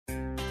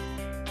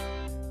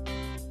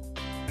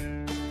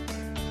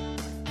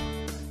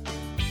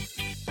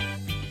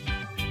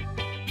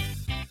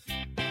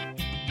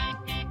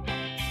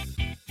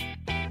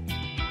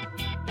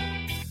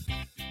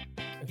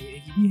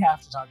we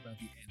have to talk about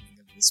the ending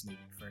of this movie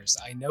first.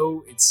 I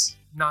know it's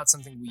not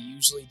something we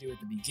usually do at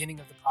the beginning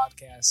of the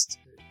podcast,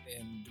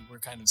 and we're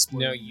kind of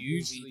spoiling. No,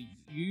 usually,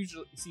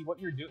 see what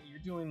you're doing. You're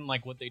doing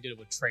like what they did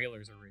with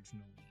trailers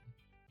originally.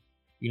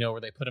 You know,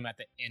 where they put them at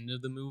the end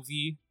of the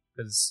movie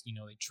because you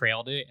know they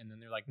trailed it, and then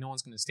they're like, no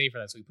one's going to stay for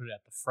that, so we put it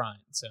at the front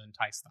to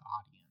entice the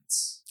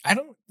audience. I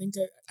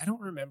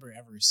don't remember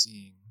ever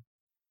seeing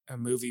a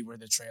movie where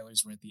the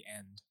trailers were at the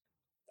end.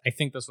 I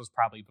think this was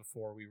probably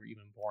before we were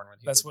even born.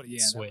 That's what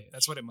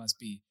it must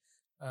be.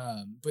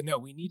 But no,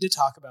 we need to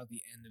talk about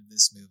the end of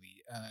this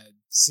movie.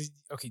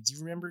 Okay, do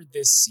you remember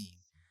this scene?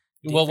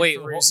 Well, wait,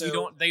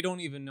 they don't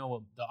even know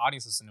what the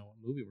audience doesn't know what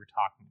movie we're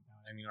talking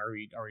about. I mean, are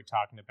we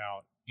talking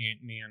about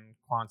Ant-Man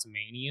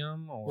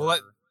Quantumanium or? Well,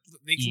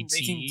 they can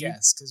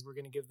guess because we're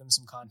going to give them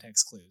some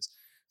context clues.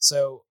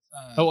 So,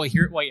 I'll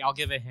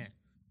give a hint.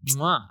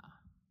 Mwah.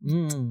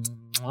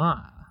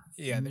 Mwah.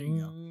 Yeah, there you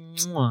go.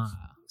 Mwah.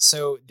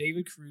 So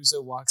David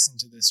Caruso walks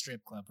into the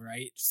strip club,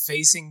 right,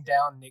 facing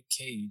down Nick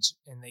Cage,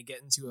 and they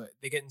get into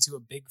a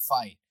big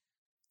fight.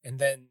 And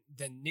then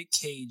Nick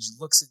Cage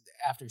looks at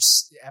after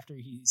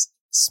he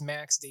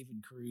smacks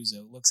David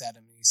Caruso, looks at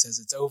him and he says,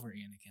 "It's over,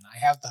 Anakin. I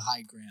have the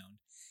high ground."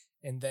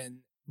 And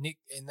then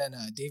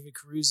David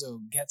Caruso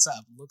gets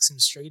up, looks him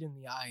straight in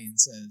the eye, and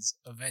says,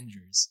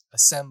 "Avengers,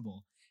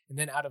 assemble!" And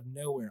then out of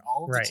nowhere,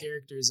 all of the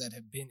characters that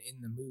have been in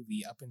the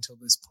movie up until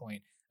this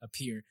point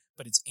appear,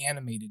 but it's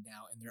animated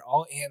now, and they're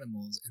all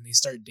animals, and they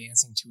start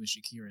dancing to a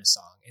Shakira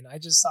song. And I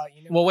just thought,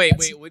 you know, well, wait,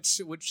 which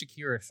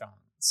Shakira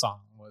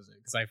song was it?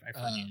 Because I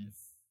forget.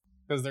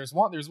 Because there's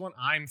one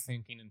I'm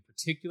thinking in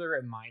particular.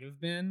 It might have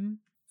been.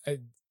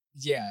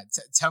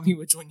 Tell me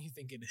which one you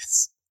think it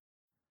is.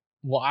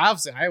 Well,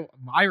 obviously,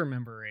 I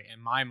remember it in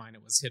my mind.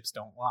 It was "Hips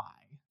Don't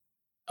Lie."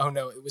 Oh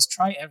no, it was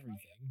 "Try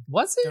Everything."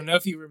 Was it? Don't know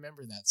if you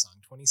remember that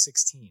song,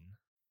 2016.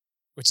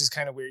 Which is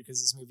kind of weird because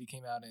this movie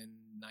came out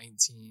in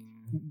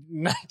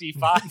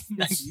 1995.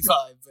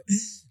 95,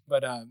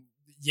 but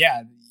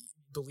yeah,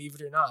 believe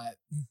it or not,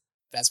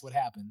 that's what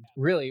happened.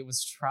 Really, it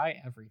was "Try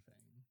Everything."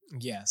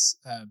 Yes,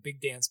 big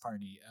dance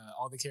party.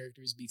 All the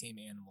characters became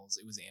animals.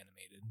 It was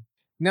animated.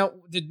 Now,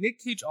 did Nick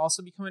Cage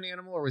also become an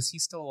animal, or was he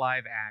still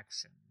live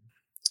action?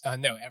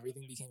 No,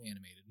 everything became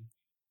animated.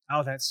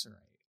 Oh, that's right.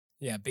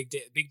 Yeah, big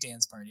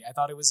dance party. I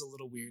thought it was a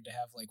little weird to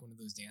have like one of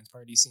those dance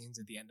party scenes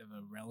at the end of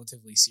a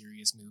relatively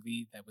serious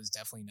movie that was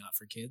definitely not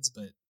for kids,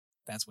 but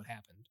that's what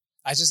happened.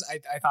 I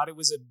thought it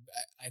was a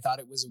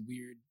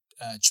weird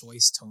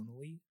choice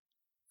tonally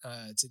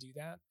to do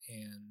that,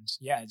 and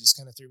yeah, it just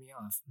kind of threw me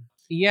off.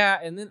 Yeah,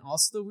 and then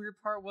also the weird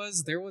part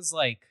was there was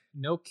like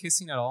no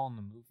kissing at all in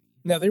the movie.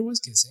 No, there was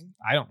kissing.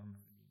 I don't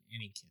remember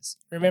any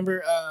kissing.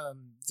 Remember,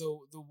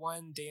 the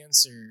one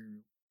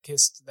dancer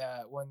kissed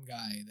that one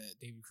guy that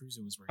David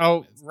Caruso was working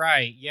with. Oh,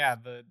 right. Yeah,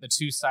 the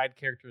two side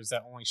characters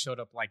that only showed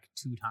up like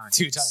two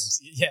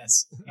times.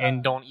 Yes.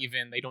 And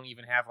they don't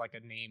even have like a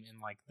name in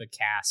like the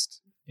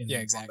cast on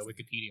the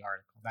Wikipedia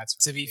article. That's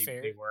to be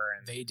fair,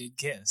 they did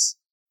kiss.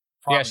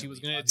 Yeah, she was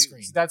gonna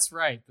do. That's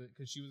right,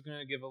 because she was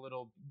gonna give a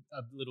little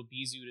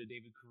bisou to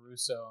David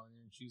Caruso,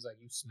 and she was like,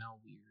 "You smell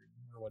weird"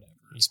 or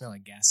whatever. You smell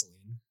like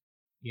gasoline.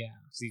 Yeah,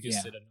 so he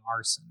just did an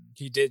arson.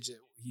 He did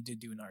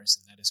do an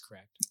arson. That is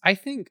correct. I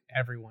think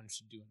everyone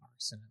should do an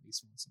arson at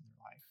least once in their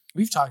life.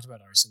 We've talked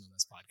about arson on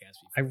this podcast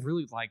before. I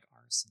really like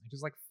arson. I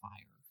just like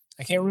fire.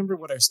 I can't remember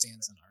what our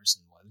stance on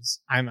arson was.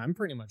 I'm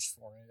pretty much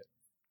for it.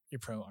 You're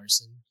pro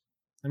arson.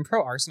 I'm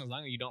pro arson as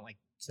long as you don't like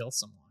kill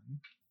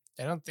someone.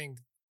 I don't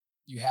think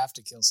you have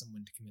to kill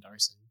someone to commit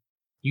arson.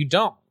 You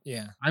don't.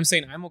 Yeah. I'm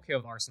saying I'm okay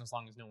with arson as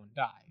long as no one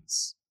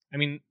dies. I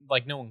mean,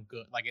 like no one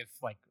good. Like if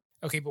like.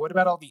 Okay, but what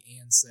about all the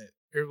ants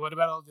what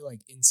about all the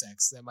like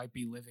insects that might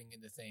be living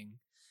in the thing?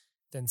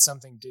 Then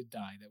something did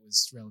die that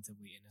was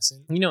relatively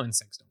innocent. You know,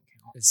 insects don't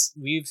count.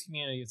 We've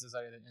humanity as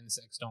society that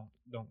insects don't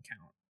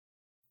count.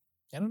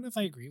 I don't know if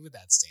I agree with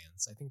that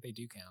stance. I think they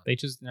do count. They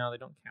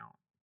don't count.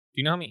 Do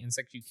you know how many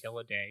insects you kill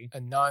a day? A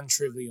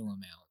non-trivial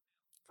amount.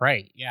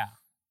 Right. Yeah.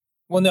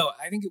 Well, no,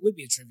 I think it would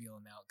be a trivial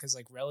amount because,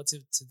 like,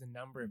 relative to the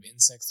number of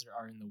insects there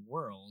are in the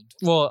world.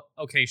 Well,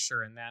 okay,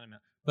 sure, in that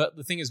amount. But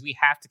the thing is, we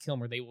have to kill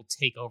them or they will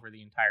take over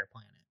the entire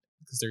planet.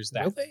 Because there's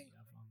that. Will they?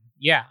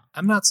 Yeah.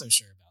 I'm not so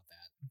sure about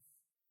that.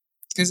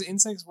 Because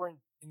insects weren't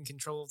in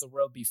control of the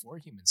world before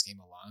humans came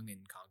along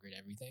and conquered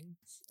everything.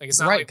 Like, it's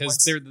not right, like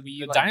because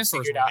the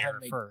dinosaurs figured were out how to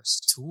there make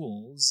first.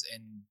 Tools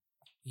and,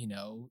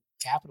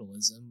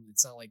 capitalism.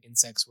 It's not like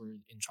insects were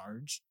in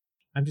charge.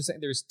 I'm just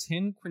saying there's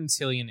 10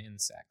 quintillion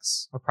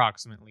insects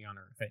approximately on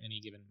Earth at any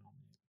given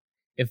moment.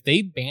 If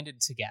they banded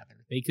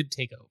together, they could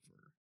take over.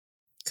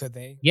 Could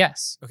they?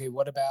 Yes. Okay,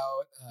 what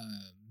about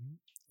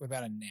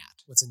a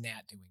gnat? What's a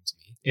gnat doing to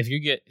me? If you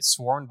get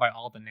swarmed by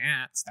all the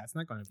gnats, that's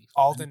not going to be fun.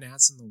 All the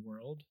gnats in the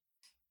world?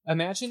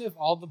 Imagine if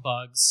all the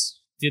bugs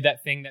did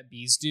that thing that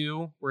bees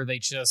do, where they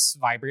just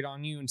vibrate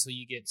on you until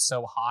you get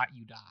so hot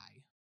you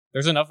die.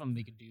 There's enough of them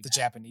they could do that. The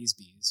Japanese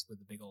bees with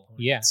the big old horns.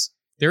 Yes.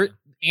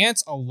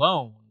 Ants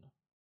alone,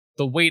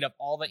 the weight of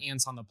all the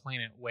ants on the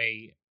planet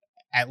weigh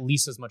at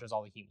least as much as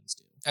all the humans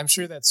do. I'm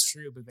sure that's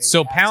true, but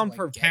so pound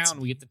for pound,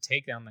 we have to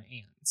take down the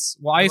ants.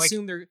 Well, I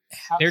assume they're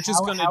just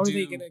going to do. How are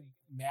they going to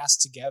mass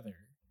together?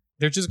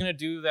 They're just going to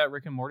do that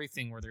Rick and Morty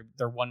thing where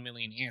they're 1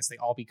 million ants. They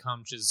all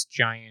become just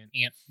giant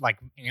ant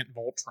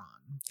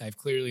Voltron. I've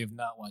clearly have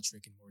not watched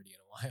Rick and Morty in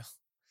a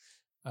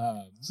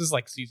while. This is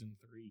like season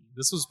 3.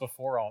 This was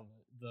before all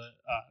the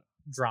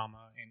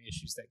drama and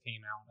issues that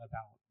came out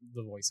about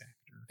the voice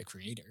actor, the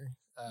creator,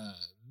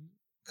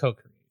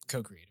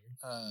 co-creator.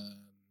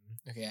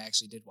 Okay, I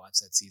actually did watch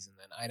that season.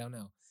 Then I don't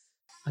know.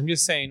 I'm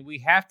just saying we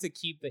have to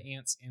keep the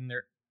ants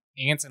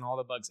and all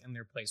the bugs in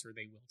their place, or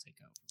they will take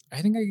over.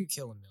 I think I could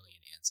kill 1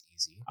 million ants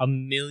easy.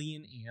 1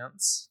 million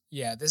ants?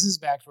 Yeah, this is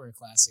back to our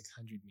classic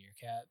 100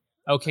 meerkat.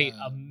 Okay,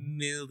 1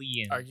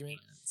 million argument.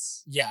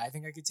 Ants. Yeah, I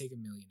think I could take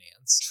 1 million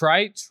ants.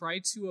 Try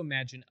to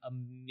imagine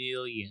 1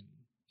 million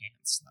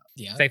ants, though.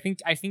 Yeah, I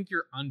think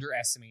you're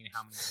underestimating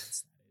how many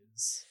ants that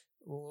is.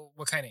 Well,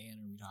 what kind of ant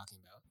are we talking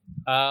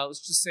about? Let's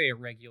just say a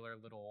regular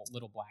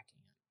little black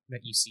ant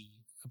that you see.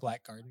 A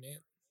black garden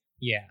ant?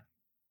 Yeah,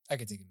 I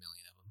could take 1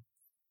 million of them.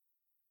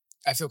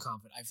 I feel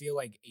confident. I feel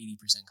like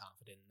 80%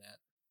 confident in that.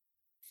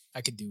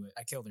 I could do it.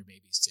 I kill their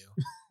babies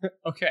too.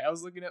 Okay, I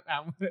was looking up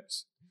how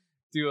much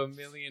do 1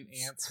 million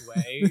ants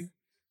weigh.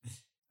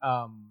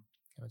 How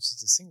much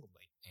does a single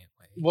ant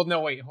weigh? Well,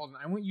 no, wait, hold on.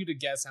 I want you to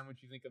guess how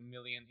much you think 1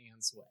 million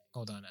ants weigh.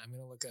 Hold on, I'm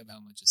gonna look up how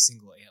much a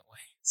single ant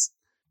weighs.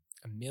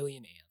 1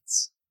 million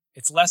ants.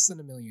 It's less than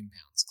 1 million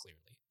pounds,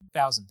 clearly.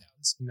 1,000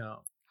 pounds.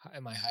 No.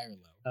 Am I high or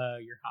low?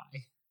 You're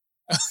high.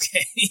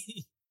 Okay.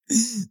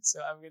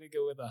 So I'm gonna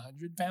go with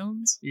 100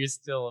 pounds. You're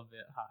still a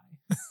bit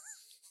high.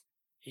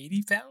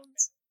 80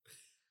 pounds?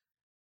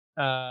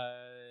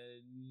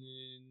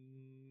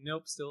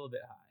 Nope, still a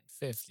bit high.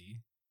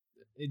 50.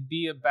 It'd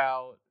be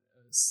about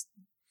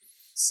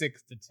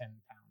 6 to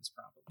 10 pounds,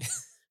 probably.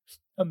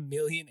 1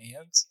 million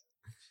ants?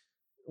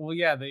 Well,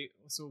 yeah.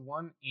 So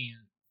one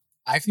ant.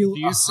 I feel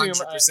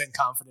 100%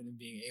 confident in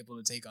being able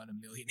to take on 1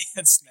 million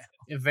ants now.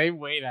 If they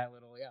weigh that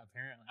little, yeah.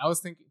 Apparently, I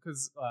was thinking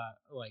because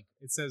like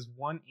it says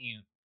one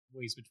ant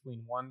weighs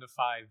between 1 to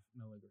 5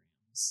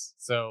 milligrams.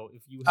 So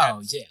if you have,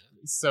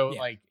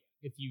 like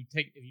if you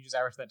just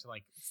average that to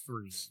like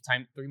 3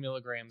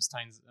 milligrams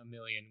times 1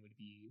 million would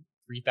be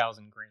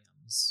 3,000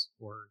 grams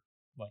or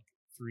like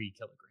 3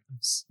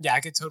 kilograms. Yeah, I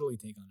could totally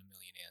take on 1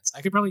 million ants.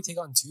 I could probably take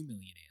on 2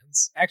 million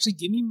ants. Actually,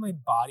 give me my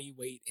body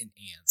weight in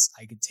ants.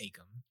 I could take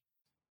them.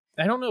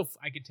 I don't know if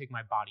I could take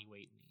my body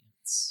weight in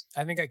ants.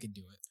 I think I could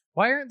do it.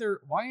 Why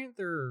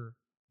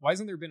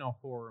hasn't there been a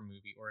horror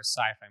movie or a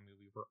sci-fi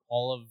movie where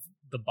all of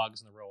the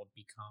bugs in the world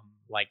become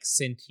like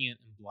sentient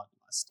and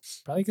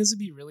bloodlust? Probably because it'd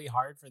be really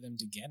hard for them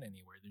to get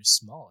anywhere. They're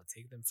small. It'd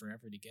take them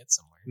forever to get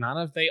somewhere.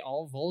 Not if they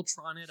all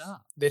Voltron it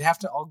up. They'd have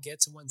to all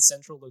get to one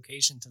central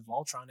location to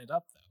Voltron it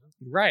up, though.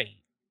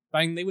 Right.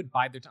 I mean, they would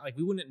bide their time. Like,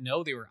 we wouldn't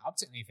know they were up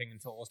to anything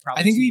until it was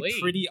probably I think too it'd be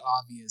late. pretty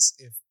obvious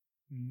if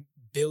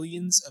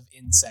billions of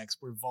insects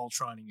were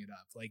Voltroning it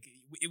up. Like,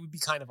 it would be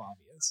kind of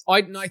obvious.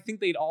 I think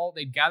they'd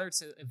gather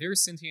to, if they're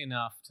sentient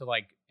enough to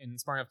like,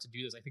 and smart enough to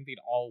do this, I think they'd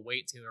all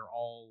wait till they're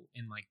all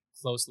in like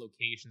close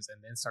locations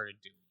and then started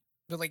doing it.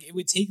 But like, it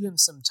would take them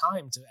some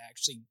time to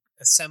actually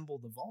assemble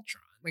the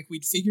Voltron. Like,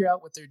 we'd figure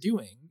out what they're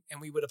doing and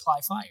we would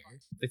apply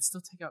fire. They'd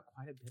still take out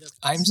quite a bit of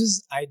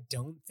this. I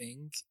don't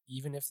think,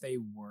 even if they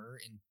were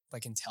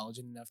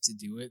intelligent enough to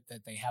do it,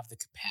 that they have the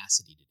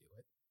capacity to do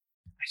it.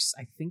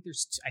 I think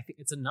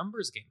it's a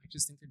numbers game. I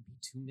just think there'd be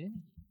too many.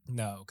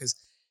 No, because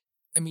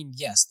I mean,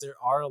 yes, there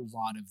are a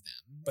lot of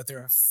them, but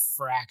they're a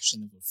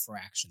fraction of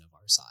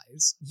our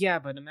size. Yeah,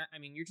 but I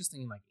mean, you're just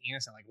thinking like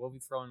ants. Like, what if we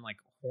throw in like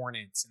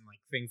hornets and like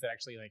things that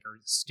actually like are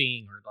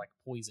sting or like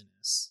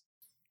poisonous?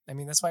 I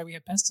mean, that's why we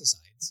have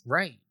pesticides,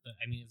 right? But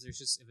I mean, if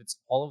it's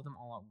all of them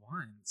all at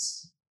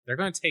once, they're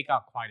going to take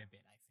out quite a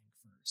bit. I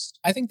think first.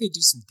 I think they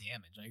do some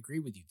damage. I agree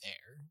with you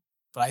there,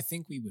 but I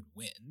think we would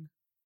win.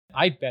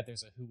 I bet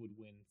there's a who would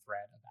win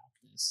thread about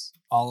this.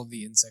 All of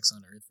the insects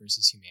on Earth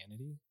versus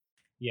humanity?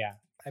 Yeah.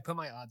 I put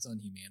my odds on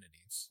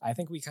humanity. I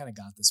think we kind of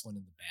got this one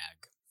in the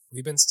bag.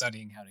 We've been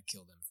studying how to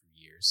kill them for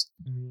years.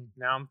 Mm-hmm.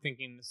 Now I'm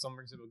thinking someone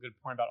brings up a good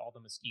point about all the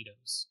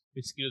mosquitoes.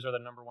 Mosquitoes are the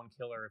number one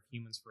killer of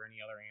humans for any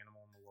other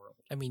animal in the world.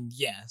 I mean,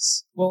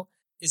 yes. Well,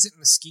 is it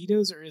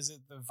mosquitoes or is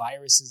it the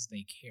viruses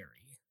they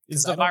carry?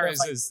 It's the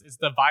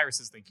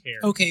viruses they carry.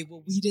 Okay,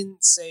 well, we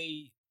didn't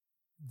say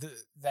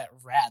that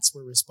rats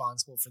were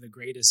responsible for the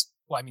greatest.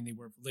 Well, I mean, they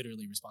were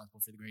literally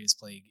responsible for the greatest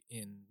plague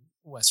in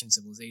Western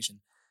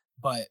civilization,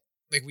 but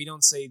like we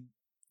don't say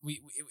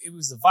it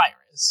was the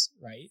virus,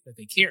 right, that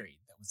they carried.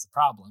 That was the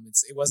problem.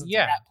 It wasn't the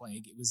rat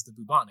plague. It was the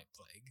bubonic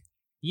plague.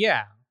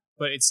 Yeah,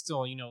 but it's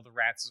still the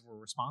rats were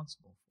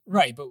responsible.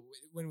 Right, but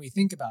when we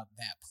think about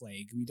that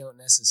plague, we don't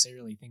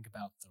necessarily think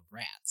about the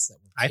rats that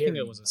were. I think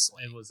it was a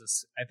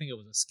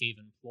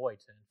Skaven ploy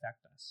to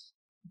infect us.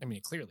 I mean,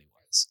 it clearly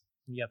was.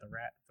 Yeah, the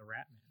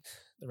Ratman.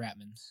 The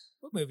Ratman.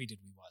 What movie did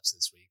we watch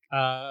this week?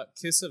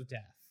 Kiss of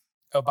Death.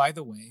 Oh, by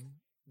the way,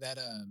 that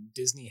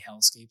Disney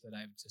hellscape that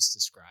I've just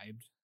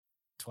described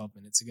 12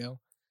 minutes ago,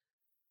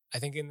 I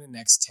think in the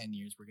next 10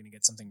 years we're going to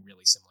get something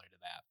really similar to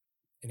that.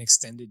 an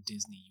extended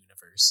Disney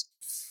universe.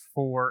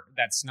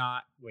 That's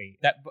not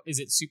that is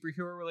it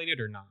superhero related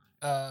or not?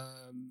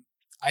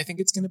 I think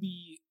it's gonna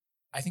be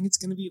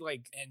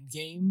like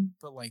Endgame,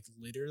 but like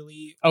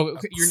literally. Oh,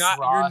 okay. You're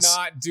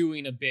not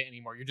doing a bit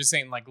anymore. You're just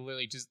saying like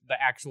literally just the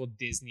actual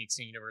Disney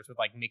extended universe with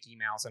like Mickey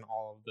Mouse and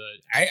all of the.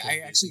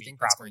 I actually think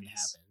that's going to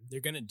happen. They're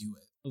gonna do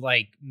it.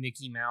 Like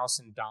Mickey Mouse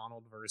and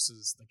Donald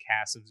versus the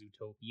cast of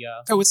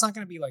Zootopia. Oh, it's not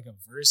going to be like a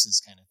versus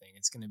kind of thing.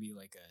 It's going to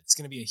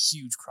be a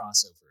huge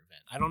crossover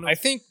event. I don't know. I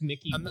think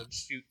Mickey would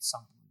shoot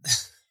something.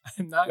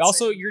 I'm not.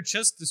 Also, you're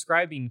just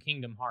describing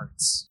Kingdom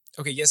Hearts.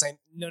 Okay. Yes.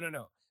 No.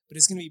 But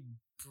it's going to be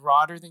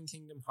broader than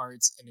Kingdom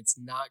Hearts, and it's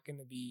not going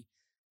to be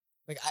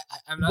like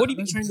I'm not. What do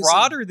you mean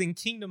broader than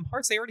Kingdom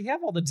Hearts? They already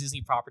have all the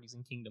Disney properties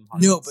in Kingdom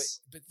Hearts. No,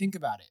 but think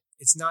about it.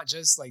 It's not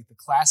just like the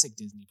classic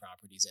Disney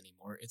properties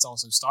anymore. It's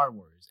also Star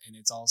Wars, and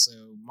it's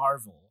also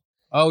Marvel.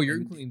 Oh, you're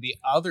including the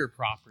other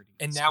properties.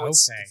 And now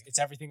it's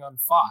everything on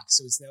Fox,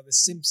 so it's now The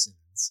Simpsons.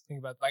 Think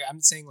about, like,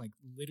 I'm saying, like,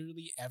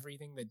 literally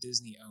everything that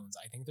Disney owns.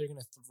 I think they're going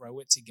to throw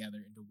it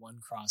together into one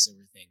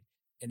crossover thing.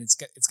 And it's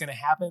going to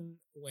happen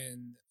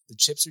when the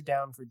chips are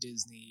down for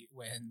Disney,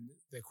 when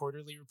the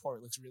quarterly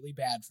report looks really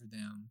bad for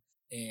them,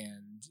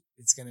 and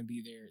it's going to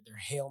be their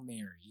Hail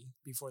Mary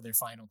before their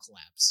final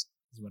collapse,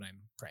 is what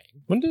I'm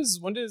praying. When does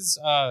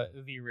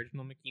the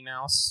original Mickey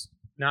Mouse,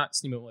 not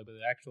Steamboat Willie, but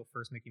the actual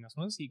first Mickey Mouse,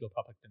 when does he go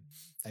public domain?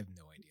 I have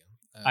no idea.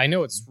 I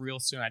know it's real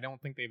soon. I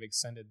don't think they've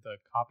extended the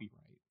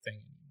copyright thing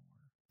anymore.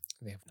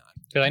 They have not.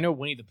 Because I know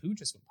Winnie the Pooh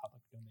just went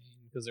public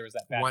domain because there was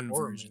that bad one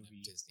version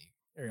of Disney,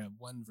 or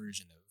one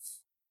version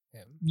of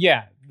him.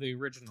 Yeah, the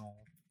original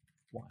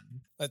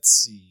one. Let's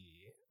see.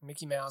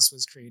 Mickey Mouse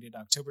was created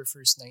October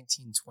 1st,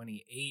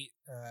 1928.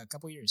 A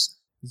couple years.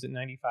 Is it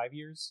 95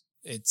 years?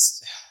 It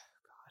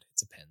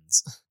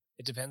depends.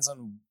 It depends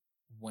on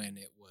when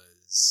it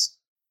was.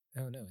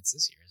 Oh no, it's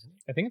this year, isn't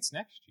it? I think it's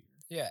next year.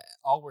 Yeah,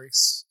 all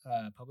works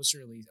published or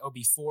released. Oh,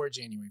 before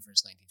January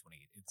 1st,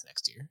 1928. It's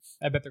next year.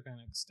 I bet they're going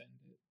to extend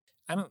it.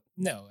 I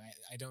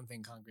don't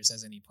think Congress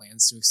has any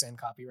plans to extend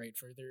copyright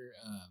further.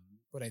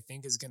 What I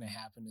think is going to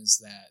happen is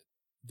that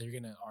they're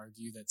going to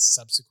argue that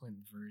subsequent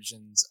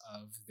versions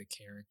of the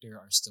character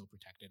are still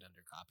protected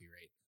under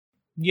copyright.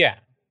 Yeah,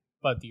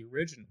 but the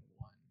original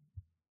one.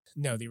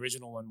 No, the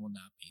original one will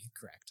not be,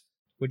 correct.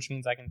 Which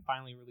means I can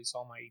finally release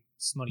all my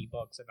smutty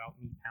books about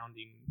me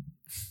pounding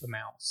the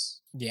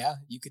mouse. Yeah,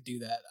 you could do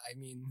that. I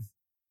mean,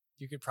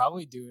 you could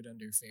probably do it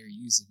under fair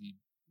use if you.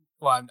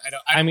 Well,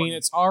 I mean,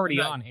 it's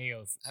already on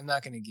AO. I'm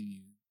not going to give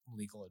you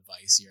legal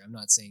advice here. I'm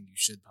not saying you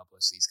should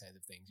publish these kinds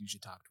of things. You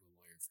should talk to a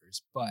lawyer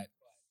first. But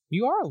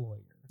you are a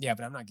lawyer. Yeah,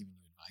 but I'm not giving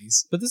you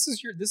advice. But this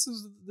is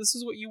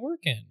what you work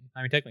in.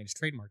 I mean, technically it's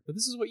trademark, but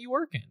this is what you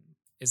work in.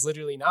 It's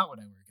literally not what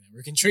I work in. I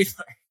work in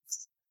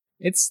trademarks.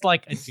 It's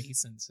like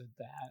adjacent to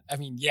that. I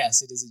mean,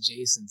 yes, it is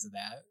adjacent to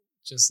that.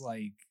 Just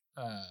like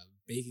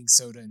baking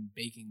soda and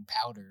baking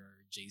powder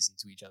are adjacent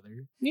to each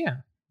other.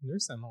 Yeah, they're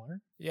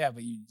similar. Yeah,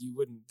 but you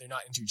wouldn't. They're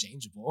not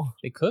interchangeable.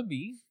 They could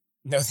be.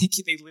 No,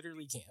 they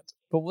literally can't.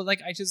 But what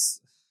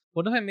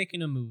if I'm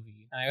making a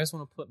movie and I just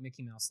want to put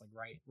Mickey Mouse like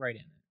right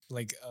in it,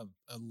 like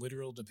a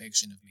literal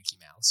depiction of Mickey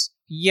Mouse.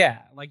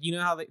 Yeah, like you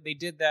know how they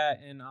did that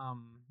in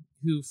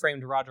Who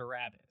Framed Roger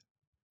Rabbit.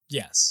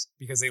 Yes,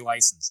 because they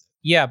licensed it.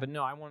 Yeah, but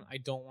no, I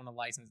don't want to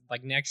license.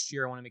 Like next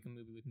year, I want to make a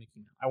movie with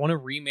Mickey Mouse. I want to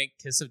remake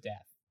Kiss of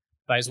Death.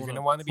 But I just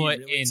want to be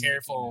really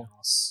careful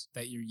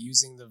that you're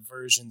using the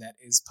version that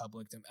is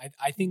public.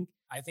 I think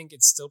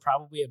it's still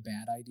probably a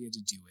bad idea to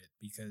do it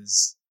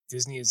because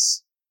Disney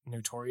is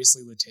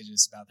notoriously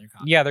litigious about their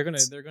content. Yeah, they're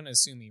gonna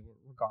sue me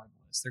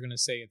regardless. They're gonna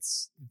say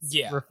it's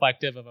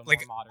reflective of a more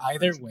modern.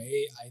 Either version.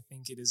 way, I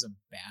think it is a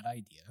bad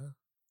idea.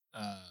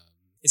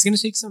 It's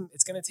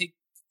gonna take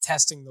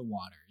testing the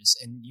waters,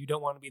 and you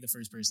don't want to be the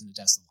first person to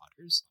test the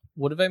waters.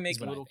 What if I make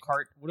What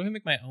if I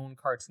make my own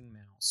cartoon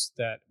mouse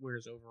that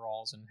wears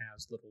overalls and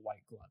has little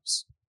white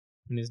gloves,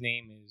 and his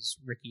name is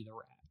Ricky the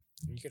Rat?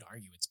 You could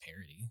argue it's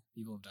parody.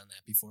 People have done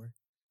that before.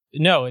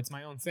 No, it's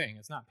my own thing.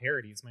 It's not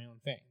parody. It's my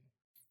own thing.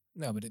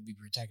 No, but it'd be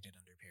protected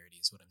under parody,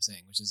 is what I'm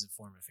saying, which is a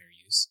form of fair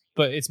use.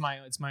 But it's my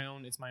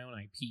own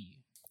IP.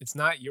 It's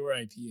not your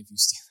IP if you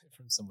steal it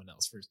from someone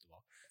else. First of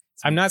all,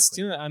 I'm not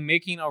stealing it. I'm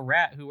making a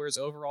rat who wears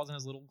overalls and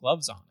has little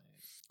gloves on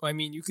it. Well, I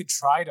mean, you could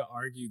try to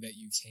argue that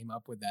you came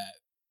up with that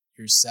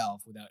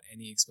yourself without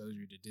any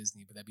exposure to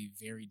Disney, but that'd be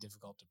very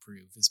difficult to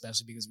prove,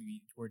 especially because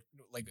we're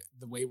like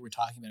the way we're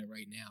talking about it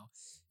right now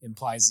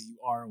implies that you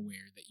are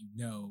aware that you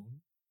know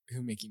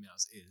who Mickey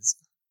Mouse is.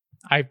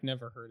 I've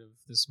never heard of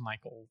this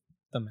Michael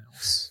the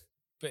Mouse.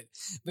 But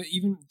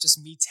even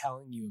just me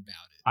telling you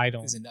about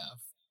it is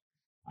enough.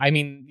 I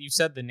mean, you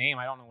said the name.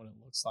 I don't know what it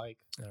looks like.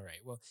 All right.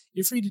 Well,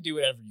 you're free to do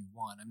whatever you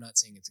want. I'm not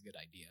saying it's a good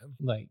idea.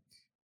 Like,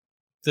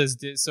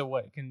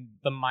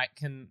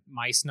 can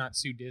mice not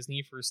sue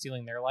Disney for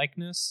stealing their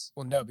likeness?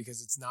 Well, no,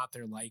 because it's not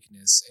their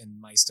likeness, and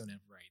mice don't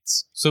have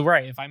rights. So,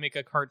 right, if I make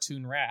a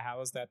cartoon rat,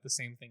 how is that the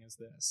same thing as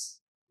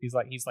this? He's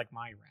like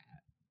my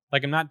rat.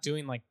 Like, I'm not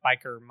doing like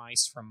biker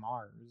mice from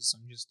Mars.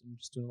 I'm just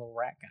doing a little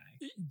rat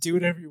guy. Do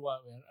whatever you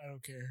want, man. I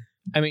don't care.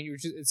 I mean,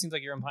 it seems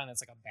like you're implying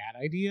that's like a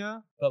bad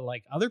idea, but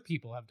like other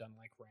people have done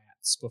like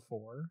rats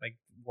before. Like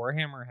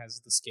Warhammer has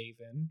the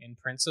Skaven, and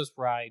Princess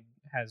Bride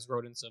has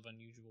rodents of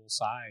unusual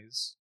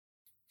size.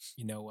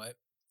 You know what?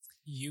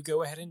 You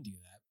go ahead and do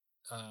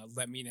that.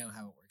 Let me know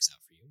how it works out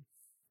for you.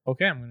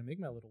 Okay, I'm gonna make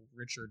my little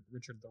Richard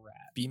the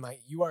Rat.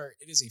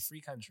 It is a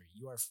free country.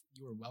 You are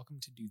welcome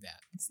to do that.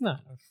 It's not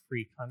a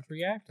free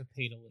country. I have to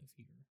pay to live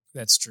here.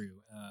 That's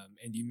true.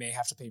 And you may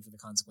have to pay for the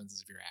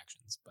consequences of your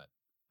actions, but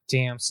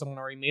damn, someone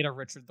already made a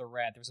Richard the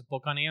Rat. There's a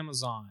book on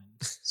Amazon.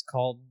 It's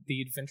called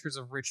The Adventures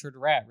of Richard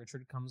Rat.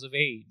 Richard Comes of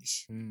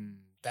Age.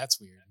 That's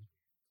weird.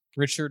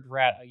 Richard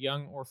Rat, a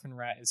young orphan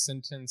rat, is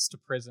sentenced to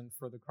prison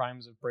for the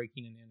crimes of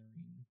breaking and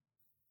entering.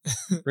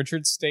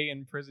 Richard's stay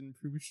in prison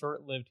proves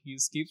short-lived. He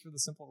escapes for the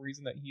simple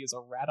reason that he is a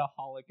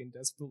rataholic and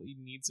desperately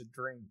needs a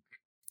drink.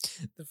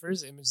 The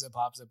first image that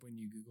pops up when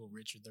you Google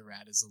Richard the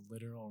Rat is a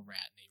literal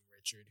rat named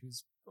Richard,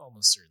 who's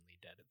almost certainly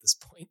dead at this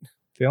point.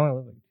 They only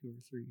live like 2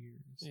 or 3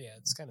 years. Yeah,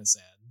 it's kind of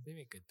sad. They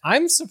make good.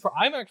 I'm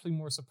actually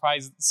more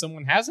surprised that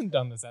someone hasn't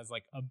done this as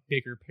like a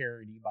bigger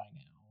parody by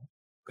now.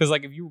 Because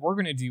like if you were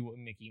gonna do a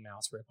Mickey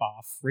Mouse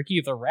ripoff,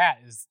 Ricky the Rat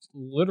is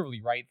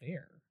literally right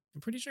there. I'm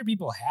pretty sure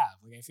people have.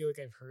 Like, I feel like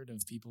I've heard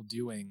of people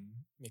doing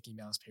Mickey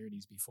Mouse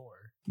parodies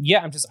before.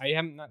 Yeah, I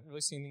haven't not really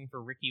seen anything for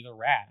Ricky the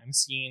Rat. I'm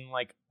seeing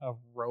like a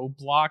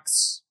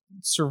Roblox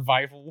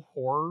survival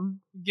horror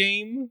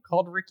game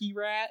called Ricky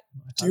Rat.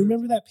 Do you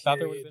remember that period? I thought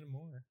there would have been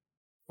more.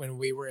 When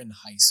we were in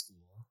high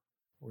school,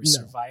 where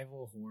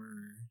survival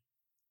horror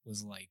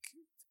was like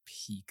the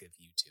peak of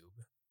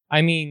YouTube.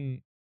 I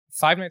mean,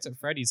 Five Nights at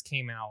Freddy's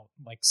came out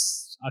like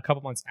a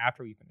couple months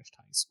after we finished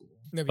high school.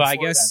 No, but I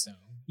guess that,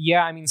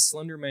 yeah, I mean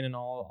Slenderman and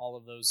all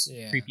of those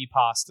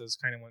creepypastas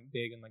kind of went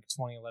big in like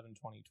 2011,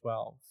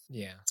 2012.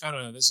 Yeah, I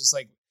don't know. This is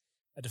like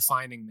a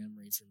defining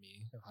memory for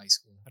me of high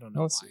school. I don't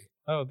know why.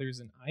 Oh, there's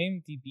an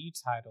IMDb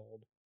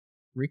titled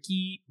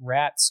Ricky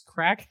Rat's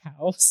Crack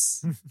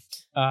House.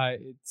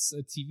 It's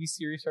a TV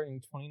series starting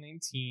in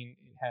 2019.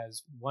 It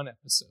has 1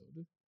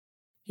 episode.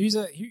 Here's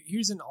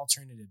an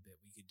alternative bit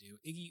we could do.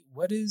 Iggy,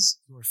 what was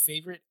your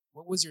favorite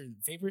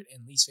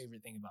and least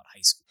favorite thing about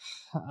high school?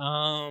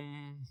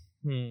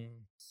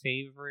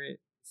 Favorite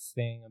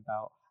thing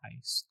about high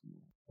school.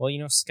 Well,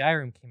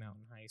 Skyrim came out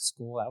in high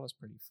school. That was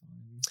pretty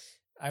fun.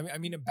 I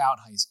mean about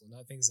high school,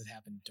 not things that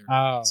happened during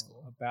high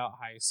school. About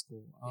high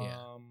school.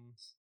 Yeah.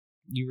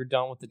 You were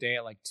done with the day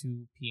at like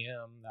 2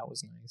 p.m. That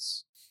was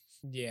nice.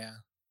 Yeah,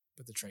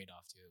 but the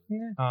trade-off too.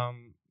 Yeah.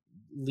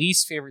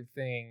 Least favorite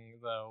thing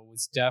though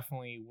was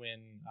definitely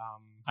when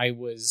I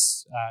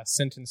was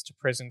sentenced to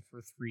prison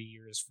for 3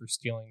 years for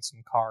stealing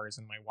some cars,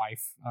 and my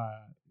wife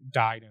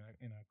died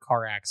in a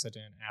car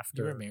accident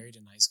after. You were married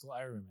in high school?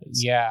 I remember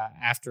this. Yeah,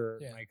 after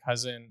my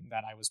cousin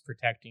that I was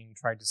protecting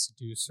tried to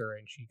seduce her,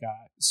 and she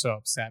got so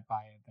upset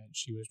by it that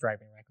she was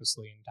driving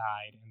recklessly and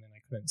died, and then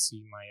I couldn't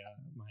see my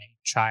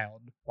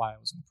child while I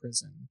was in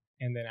prison.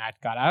 And then I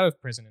got out of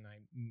prison and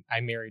I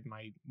married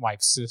my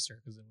wife's sister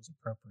because it was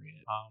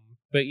appropriate.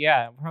 But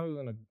yeah,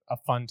 probably a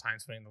fun time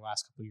spending the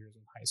last couple of years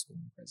of high school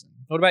in prison.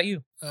 What about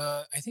you?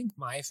 I think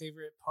my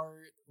favorite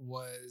part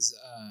was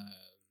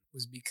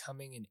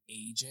becoming an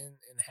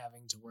agent and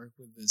having to work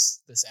with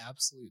this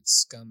absolute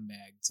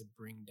scumbag to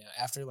bring down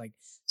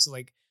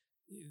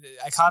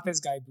I caught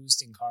this guy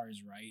boosting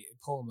cars, right?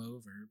 Pull him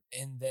over,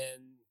 and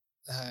then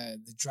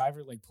the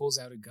driver pulls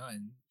out a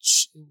gun,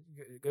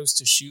 goes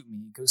to shoot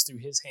me, goes through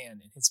his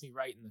hand and hits me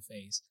right in the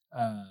face.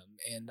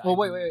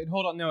 Wait,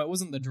 hold on. No, it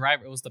wasn't the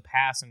driver. It was the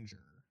passenger.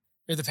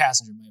 Or the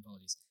passenger. My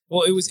apologies.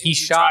 Well, it was the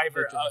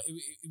driver.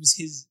 It was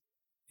his.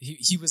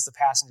 He was the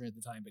passenger at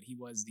the time, but he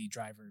was the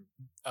driver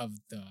of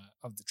the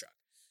truck.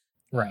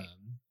 Right.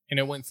 And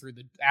it went through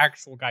the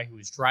actual guy who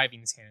was driving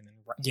his hand, and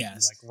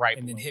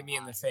then then hit me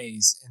in the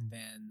face, and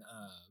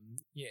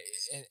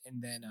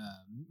then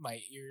my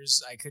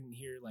ears, I couldn't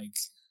hear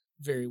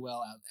very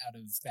well out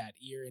of that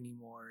ear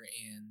anymore,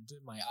 and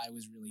my eye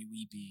was really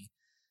weepy.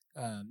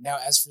 Now,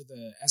 as for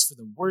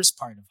the worst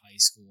part of high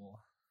school.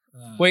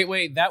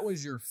 Wait, that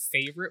was your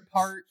favorite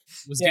part?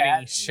 Was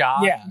getting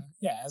shot?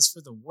 Yeah. As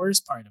for the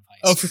worst part of high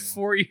school. Oh, for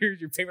 4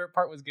 years, your favorite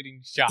part was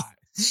getting shot.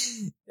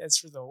 As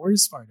for the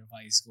worst part of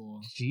high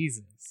school.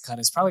 Jesus. God,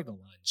 it's probably the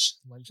lunch.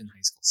 Lunch in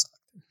high school sucked.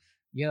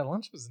 Yeah,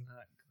 lunch was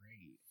not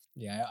great.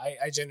 Yeah,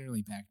 I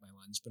generally packed my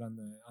lunch, but on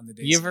the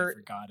days I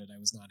forgot it, I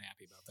was not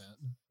happy about that.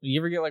 You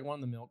ever get one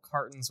of the milk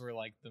cartons where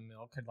the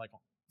milk had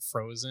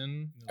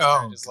frozen?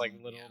 Just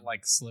little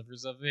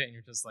slivers of it, and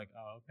you're just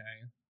oh,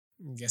 okay.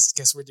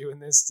 Guess we're doing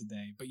this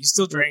today, but you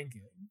still drank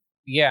it.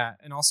 Yeah,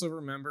 and also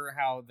remember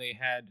how they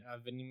had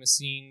vending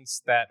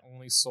machines that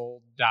only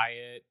sold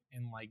diet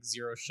and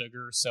zero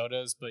sugar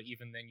sodas, but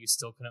even then you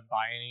still couldn't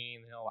buy any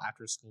until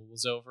after school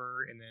was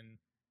over. And then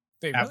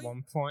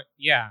one point,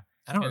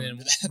 I don't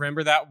remember that.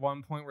 Remember that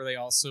one point where they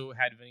also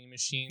had vending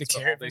machines,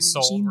 but all they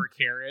sold were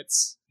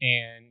carrots,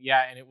 and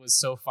it was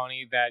so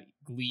funny that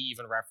Glee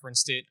even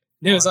referenced it.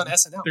 No, it was on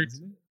SNL. It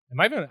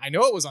might have been, I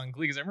know it was on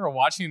Glee because I remember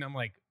watching it and I'm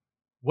like,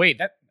 wait,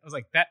 I was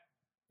like,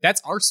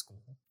 that's our school.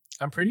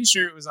 I'm pretty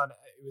sure it was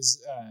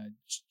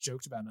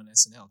joked about on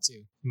SNL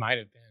too. Might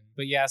have been.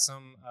 But yeah,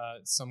 some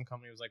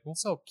company was like, we'll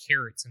sell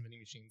carrots in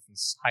vending machines in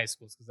high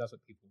schools because that's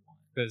what people want.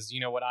 Because you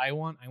know what I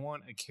want? I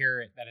want a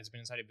carrot that has been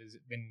inside a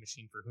vending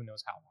machine for who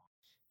knows how long.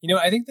 You know,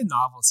 I think the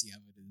novelty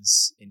of it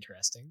is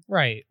interesting.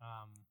 Right.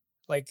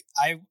 Like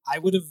I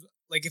would have,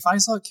 like, if I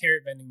saw a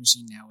carrot vending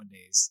machine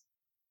nowadays,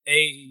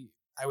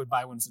 I would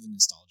buy one for the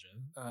nostalgia.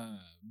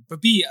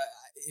 But B,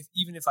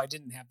 even if I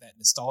didn't have that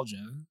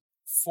nostalgia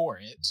for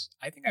it,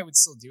 I think I would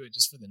still do it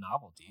just for the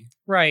novelty.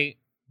 Right.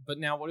 But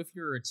now, what if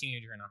you're a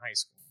teenager in a high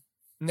school?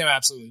 No,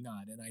 absolutely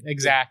not. And I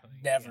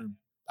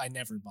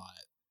never bought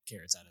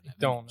carrots out of that.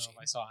 I don't know if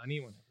I saw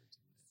anyone ever do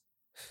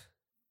it.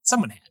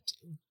 Someone had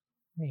to.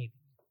 Maybe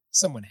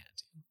someone had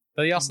to.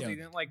 But they also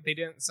they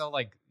didn't sell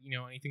like, you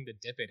know, anything to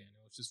dip it in.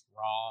 It was just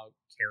raw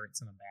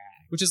carrots in a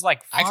bag, which is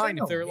like fine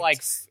if they're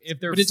like if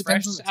they're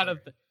fresh out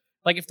of the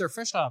if they're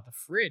fresh out of the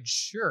fridge,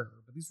 sure.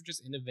 But these were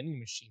just in a vending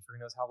machine for who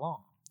knows how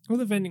long. Well,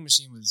 the vending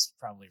machine was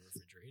probably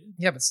refrigerated.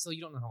 Yeah, but still,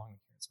 you don't know how long the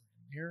carrots were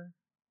in here.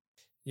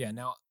 Yeah.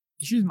 Now,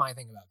 here's my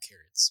thing about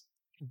carrots: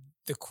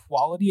 the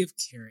quality of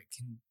carrot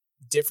can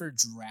differ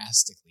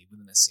drastically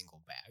within a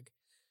single bag.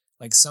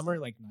 Like, some are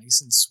like nice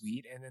and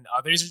sweet, and then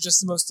others are just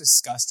the most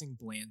disgusting,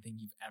 bland thing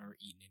you've ever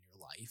eaten in your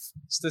life.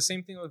 It's the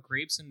same thing with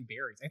grapes and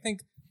berries. I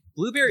think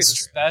blusberries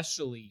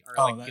especially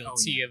are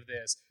guilty of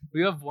this.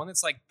 We have one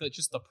that's like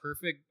just the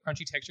perfect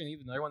crunchy texture, and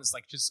even another one that's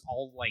like just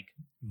all like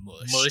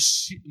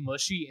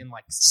mushy and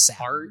like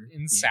sour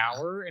and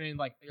sour, and then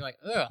like you're like,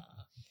 ugh.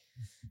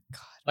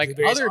 God, like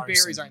other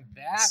berries aren't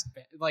that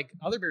bad. Like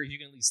other berries you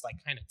can at least like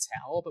kind of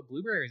tell, but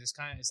blueberries is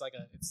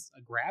it's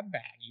a grab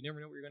bag. You never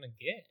know what you're gonna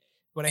get.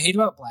 What I hate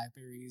about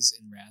blackberries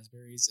and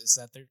raspberries is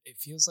that it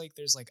feels like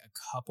there's like a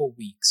couple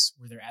weeks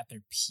where they're at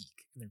their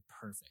peak and they're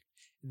perfect.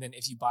 And then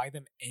if you buy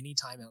them any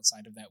time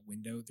outside of that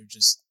window, they're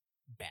just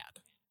bad.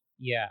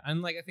 Yeah,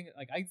 and like I think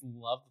like I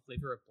love the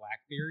flavor of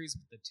blackberries,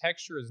 but the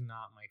texture is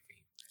not my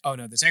favorite. Oh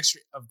no, the texture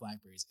of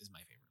blackberries is my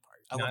favorite part.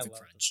 I love the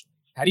crunch.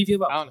 How do you feel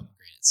about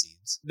pomegranate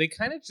seeds? They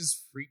kind of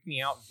just freak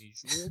me out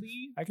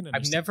visually. I can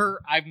understand.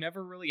 I've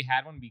never really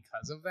had one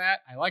because of that.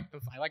 I like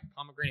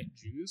pomegranate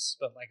juice,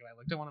 but like if I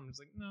looked at one, I'm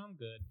just like, no, I'm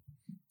good.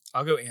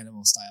 I'll go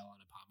animal style on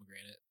a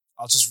pomegranate.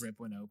 I'll just rip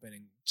one open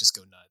and just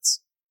go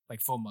nuts,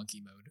 like full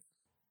monkey mode.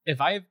 If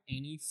I have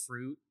any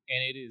fruit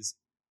and it is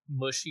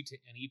mushy to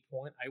any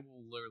point, I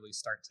will literally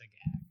start to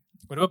gag.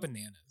 What about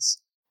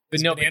bananas? But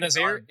no, bananas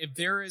if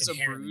there is a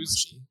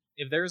bruise, mushy.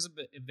 if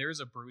there's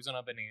a bruise on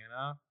a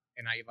banana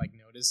and I like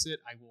notice it,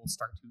 I will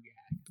start to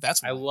gag.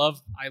 That's I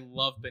love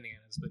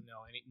bananas, but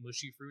no, any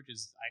mushy fruit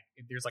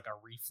there's like a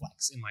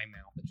reflex in my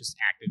mouth that just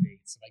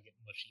activates if I get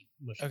mushy.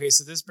 Okay,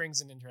 so this brings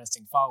an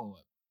interesting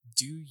follow-up.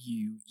 Do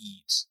you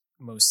eat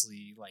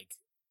mostly like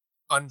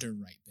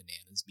underripe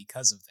bananas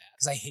because of that?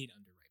 Because I hate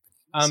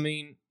underripe bananas. I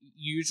mean,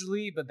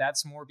 usually, but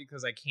that's more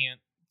because I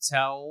can't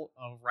tell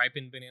a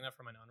ripened banana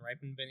from an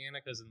unripened banana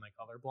because of my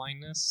color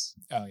blindness.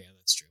 Oh yeah,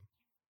 that's true.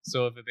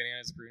 So if a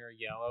banana is green or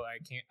yellow, I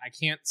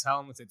can't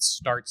tell unless it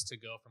starts to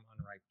go from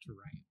unripe to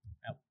ripe,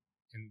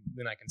 and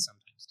then I can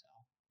sometimes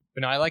tell.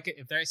 But no, I like it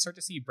if I start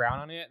to see brown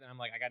on it, then I'm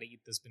like, I got to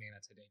eat this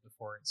banana today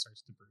before it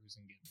starts to bruise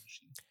and get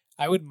mushy.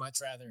 I would much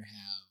rather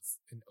have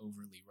an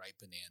overly ripe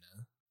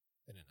banana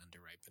than an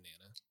underripe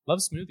banana.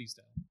 Love smoothies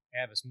though.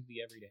 I have a smoothie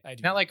every day. I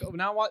do. Not like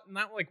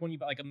when you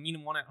buy like a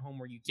mean one at home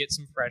where you get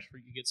some fresh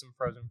fruit, you get some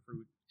frozen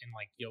fruit, and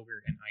like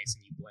yogurt and ice,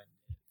 and you blend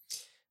it.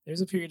 There's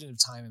a period of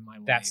time in my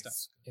life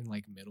in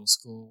like middle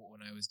school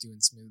when I was doing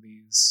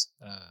smoothies.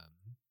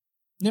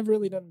 Never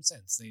really done them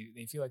since.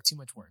 They feel like too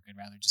much work. I'd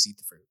rather just eat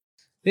the fruit.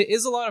 There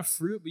is a lot of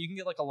fruit, but you can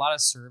get like a lot of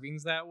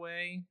servings that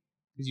way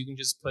because you can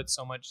just put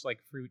so much like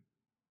fruit,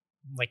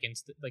 like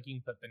like you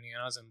can put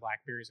bananas and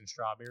blackberries and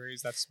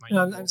strawberries. That's my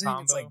I'm saying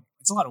combo.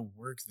 It's a lot of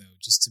work though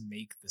just to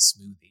make the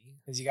smoothie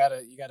because you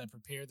gotta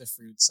prepare the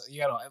fruits. You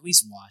gotta at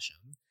least wash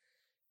them,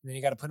 and then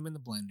you gotta put them in the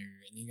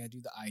blender, and then you gotta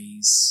do the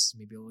ice,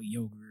 maybe a little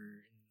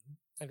yogurt.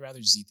 I'd rather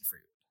just eat the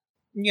fruit.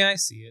 Yeah, I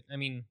see it. I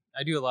mean,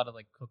 I do a lot of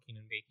like cooking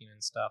and baking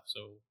and stuff,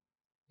 so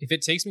if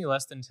it takes me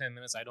less than 10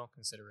 minutes, I don't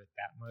consider it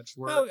that much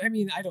work. Well, I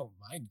mean, I don't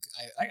mind.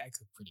 I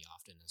cook pretty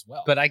often as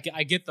well. But I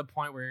get the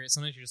point where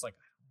sometimes you're just like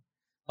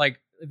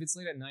if it's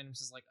late at night, I'm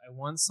just like, I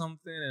want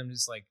something, and I'm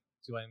just like,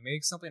 do I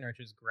make something or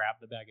just grab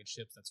the bag of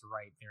chips that's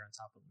right there on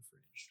top of the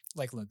fridge?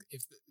 Like, look,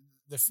 if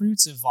the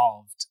fruits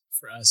evolved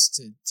for us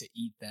to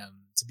eat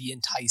them, to be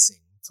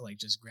enticing, to like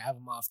just grab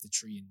them off the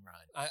tree and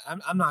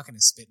run. I'm not gonna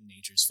spit in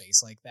nature's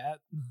face like that.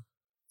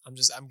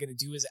 I'm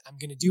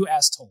gonna do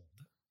as told.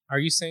 Are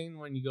you saying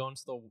when you go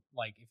into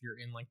if you're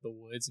in like the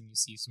woods and you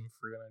see some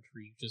fruit on a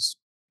tree,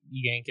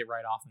 you yank it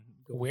right off and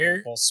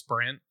go full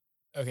sprint?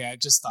 Okay, I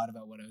just thought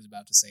about what I was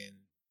about to say, and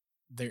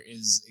there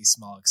is a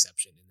small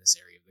exception in this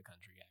area of the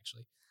country,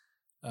 actually.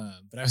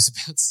 But I was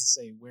about to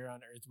say, where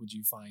on earth would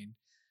you find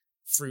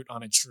fruit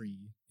on a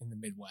tree in the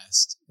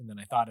Midwest? And then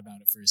I thought about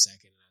it for a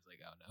second, and I was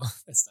like, oh no,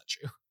 that's not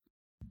true.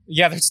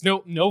 Yeah, there's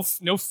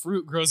no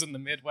fruit grows in the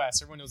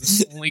Midwest. Everyone knows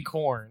it's only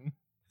corn.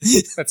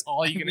 That's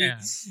all you can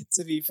have.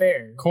 To be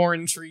fair.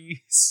 Corn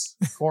trees,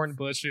 corn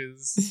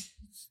bushes.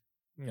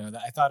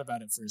 I thought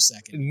about it for a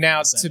second.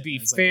 Now, to be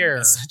fair,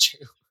 that's not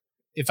true.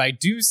 If I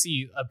do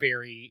see a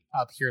berry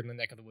up here in the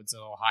neck of the woods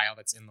of Ohio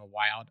that's in the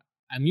wild,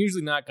 I'm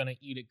usually not going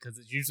to eat it because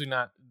it's usually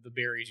not the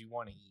berries you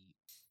want to eat.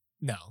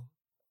 No.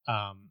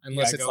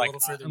 Unless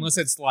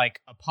it's like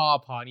a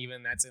pawpaw, and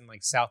even that's in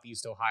like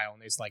southeast Ohio,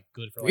 and it's like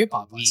good for like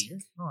a week. Here?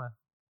 Oh,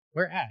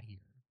 where at here?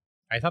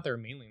 I thought they were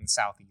mainly in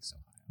southeast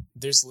Ohio.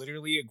 There's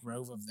literally a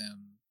grove of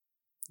them,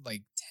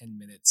 like 10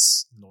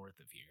 minutes north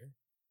of here,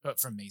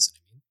 from Mason.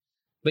 I mean,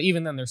 but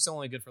even then, they're still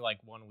only good for like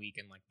 1 week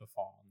in like the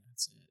fall, and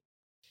that's it.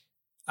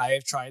 I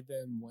have tried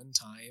them one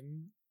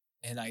time,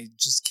 and I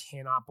just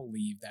cannot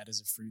believe that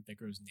is a fruit that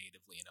grows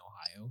natively in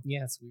Ohio.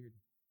 Yeah, it's weird.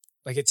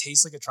 Like, it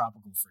tastes like a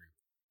tropical fruit.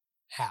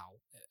 How?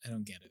 I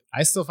don't get it.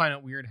 I still find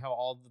it weird how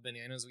all the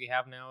bananas we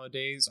have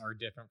nowadays are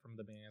different from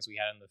the bananas we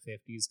had in the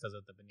 50s because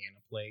of the banana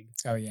plague.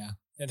 Oh, yeah.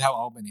 And how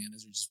all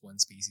bananas are just one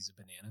species of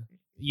banana.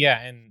 Yeah,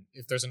 and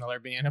if there's another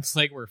banana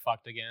plague, we're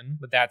fucked again.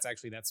 But that's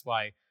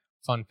why,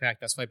 fun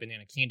fact, that's why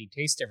banana candy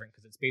tastes different,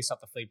 because it's based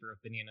off the flavor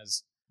of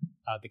bananas.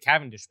 The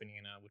Cavendish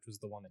banana, which was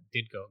the one that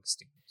did go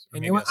extinct.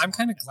 And you know what? I'm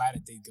kind of glad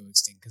it did go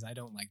extinct, because I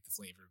don't like the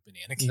flavor of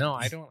banana candy. No,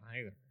 I don't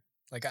either.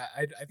 Like,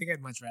 I think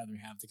I'd much rather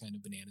have the kind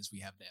of bananas we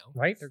have now.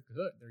 Right? They're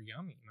good. They're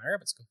yummy. My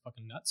rabbits go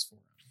fucking nuts for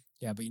them.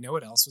 Yeah, but you know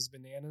what else was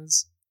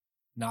bananas?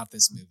 Not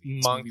this movie.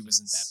 This movie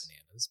wasn't that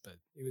bananas, but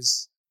it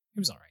was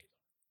all right.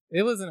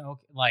 It was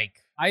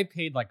I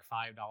paid like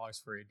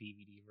 $5 for a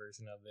DVD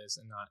version of this,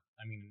 and I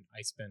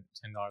spent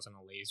 $10 on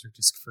a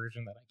Laserdisc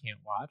version that I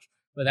can't watch,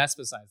 but that's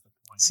besides the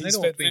point. So you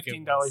spent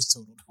 $15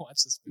 total to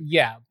watch this movie.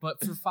 Yeah,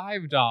 but for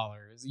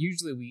 $5,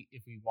 usually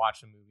if we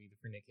watch a movie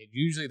for Nick Cage,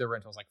 usually the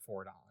rental is like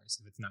 $4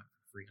 if it's not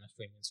free on a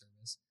streaming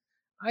service.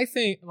 I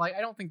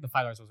don't think the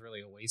 $5 was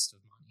really a waste of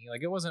money.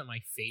 Like, it wasn't my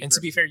favorite. And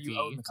to be fair, you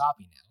own the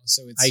copy now,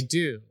 so it's. I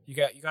do. You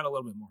got a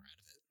little bit more out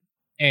of it.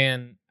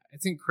 And I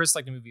think Chris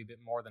liked the movie a bit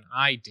more than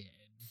I did.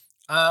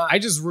 I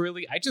just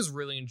really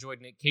enjoyed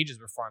Nick Cage's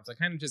performance. I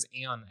kind of just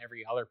on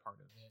every other part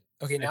of it.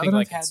 Okay, now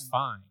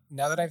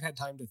that I've had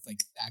time to like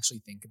actually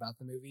think about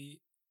the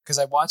movie, because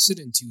I watched it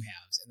in 2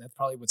 halves, and that's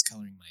probably what's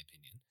coloring my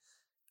opinion.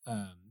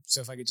 So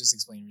if I could just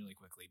explain really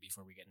quickly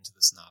before we get into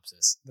the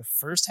synopsis. The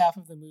first half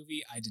of the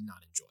movie I did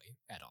not enjoy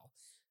at all.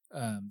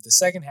 The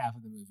second half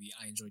of the movie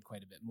I enjoyed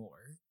quite a bit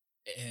more.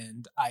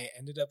 And I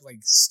ended up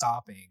like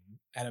stopping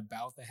at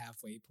about the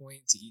halfway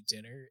point to eat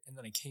dinner, and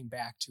then I came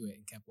back to it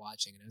and kept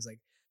watching, and I was like,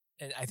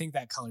 and I think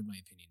that colored my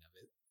opinion of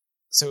it.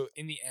 So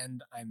in the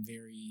end, I'm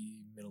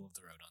very middle of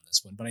the road on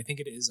this one, but I think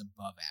it is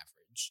above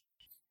average.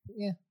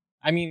 Yeah.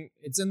 I mean,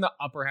 it's in the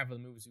upper half of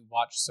the movies we've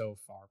watched so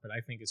far, but I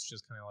think it's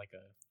just kind of like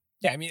a...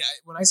 Yeah, I mean,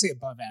 when I say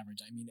above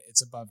average, I mean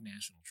it's above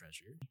National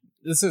Treasure.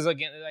 This is,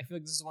 again, I feel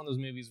like this is one of those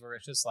movies where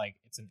it's just like,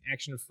 it's an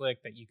action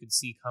flick that you could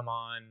see come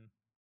on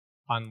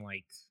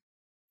like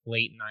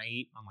late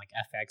night on like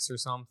FX or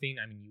something.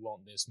 I mean, you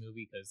won't this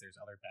movie because there's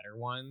other better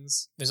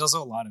ones. There's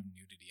also a lot of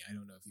nudity. I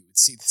don't know if you would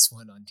see this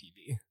one on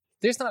TV.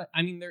 There's not,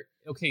 I mean, no,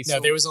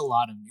 there was a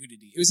lot of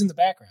nudity. It was in the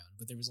background,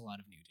 but there was a lot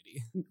of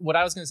nudity. What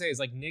I was going to say is,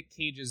 like, Nick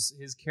Cage's,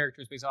 his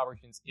character's base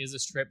operations is a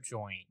strip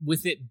joint.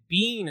 With it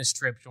being a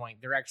strip joint,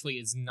 there actually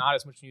is not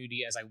as much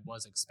nudity as I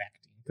was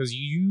expecting. Because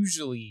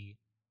usually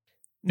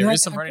there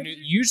is some nudity.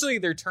 Usually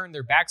their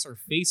backs are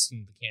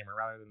facing the camera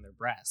rather than their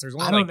breasts. There's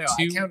only, I don't know.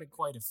 I counted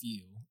quite a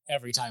few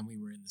every time we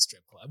were in the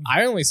strip club.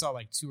 I only saw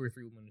like 2 or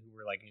 3 women who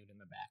were like nude in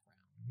the background.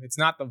 It's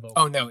not the vocal.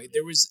 Oh, no.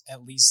 There was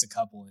at least a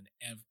couple in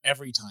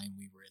every time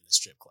we were in the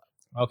strip club.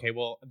 Okay,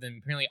 well, then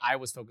apparently I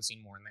was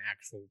focusing more on the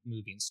actual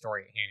movie and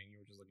story at hand, and you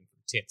were just looking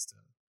for tits to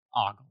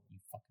ogle, you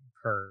fucking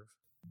perv.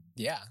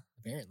 Yeah,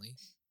 apparently.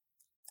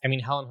 I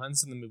mean, Helen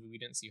Hunt's in the movie. We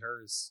didn't see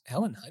hers.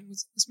 Helen Hunt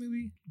was in this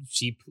movie?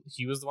 She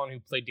was the one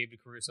who played David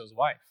Caruso's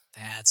wife.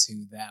 That's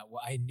who that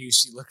was. I knew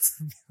she looked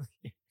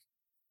familiar.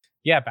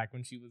 Yeah, back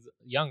when she was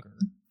younger.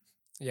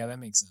 Yeah, that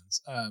makes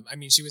sense. I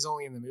mean, she was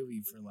only in the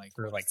movie for a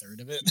third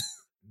of it.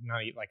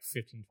 Not like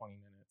 15, 20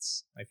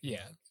 minutes. I feel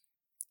like.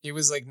 It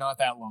was like not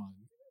that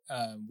long.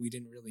 We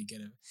didn't really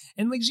get it,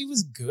 and like she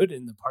was good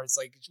in the parts.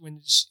 Like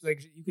when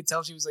you could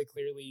tell she was like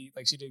clearly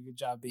like she did a good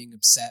job being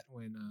upset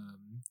when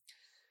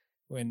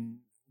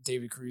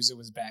David Caruso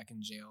was back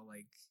in jail.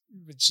 Like,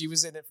 but she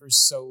was in it for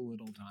so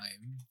little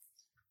time.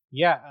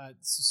 Yeah.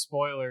 So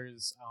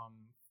spoilers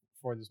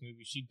for this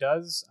movie. She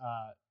does.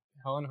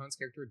 Helen Hunt's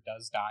character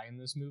does die in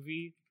this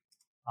movie,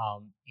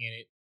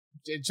 and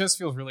it just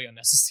feels really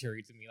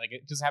unnecessary to me. Like,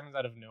 it just happens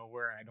out of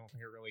nowhere, and I don't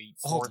think it really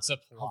forts a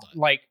plot.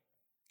 Like,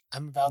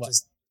 I'm about to.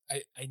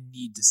 I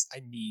need this.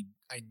 I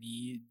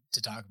need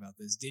to talk about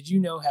this. Did you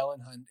know Helen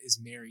Hunt is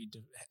married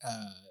to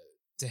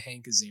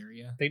Hank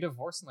Azaria? They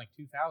divorced in like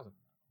 2000.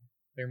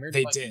 They were married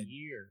for like a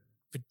year.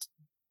 But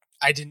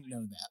I didn't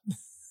know that.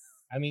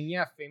 I mean,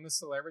 yeah, famous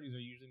celebrities are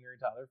usually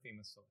married to other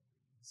famous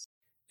celebrities.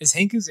 Is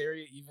Hank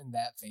Azaria even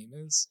that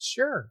famous?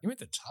 Sure. He went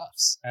to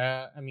Tufts.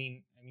 I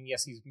mean,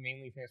 yes, he's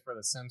mainly famous for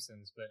The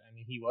Simpsons, but I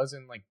mean, he was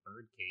in like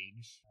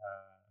Birdcage,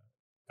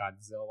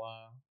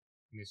 Godzilla.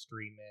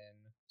 Mystery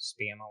Men,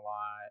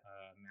 Spam-A-Lot,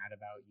 Mad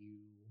About You,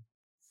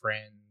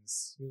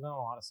 Friends. He was on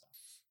a lot of stuff.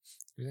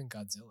 He was in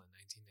Godzilla in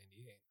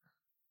 1998.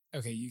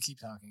 Okay, you keep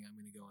talking. I'm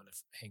going to go on a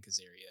Hank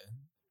Azaria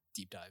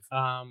deep dive.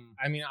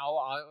 I mean, all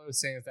I was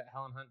saying is that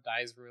Helen Hunt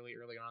dies really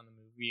early on in the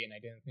movie, and I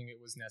didn't think it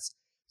was necessary.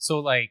 So,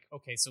 like,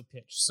 okay, so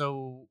pitch.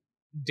 So,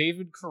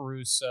 David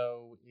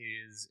Caruso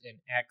is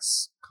an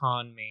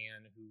ex-con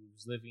man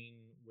who's living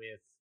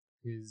with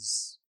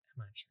his, I'm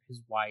not sure,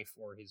 his wife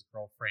or his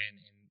girlfriend,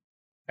 and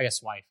I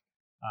guess wife,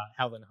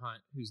 Helen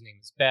Hunt, whose name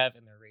is Bev,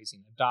 and they're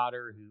raising a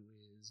daughter who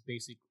is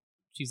basically,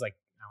 she's like,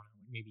 I don't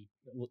know, maybe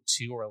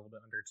 2 or a little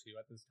bit under 2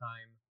 at this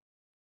time.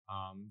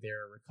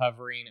 They're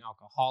recovering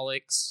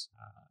alcoholics.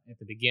 At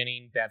the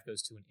beginning, Bev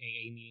goes to an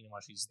AA meeting, and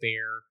while she's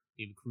there,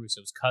 David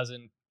Caruso's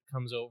cousin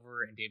comes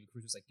over, and David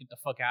Caruso's like, get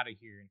the fuck out of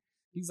here. And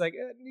he's like,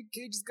 Nick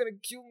Cage is gonna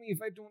kill me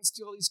if I don't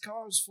steal these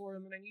cars for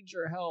him, and I need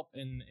your help.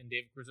 And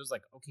David Caruso's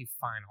like, okay,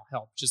 fine, I'll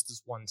help, just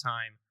this one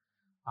time.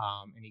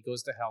 And he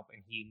goes to help,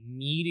 and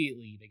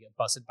immediately they get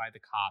busted by the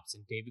cops,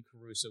 and David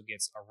Caruso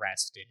gets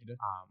arrested.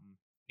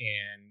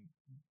 And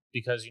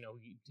because, you know,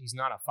 he's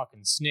not a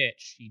fucking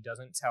snitch, he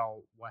doesn't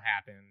tell what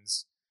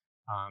happens.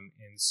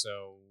 And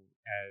so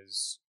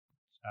as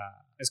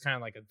kind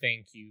of like a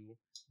thank you,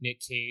 Nick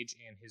Cage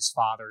and his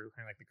father, who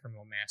kind of like the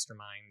criminal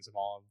masterminds of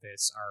all of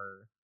this,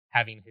 are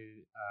having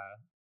his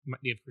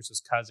David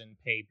Caruso's cousin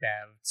pay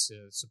Bev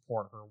to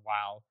support her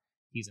while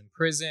he's in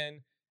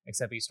prison.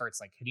 Except he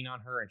starts like hitting on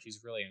her, and she's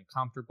really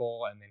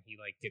uncomfortable. And then he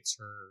like gets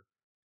her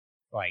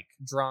like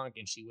drunk,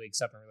 and she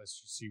wakes up and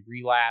realizes she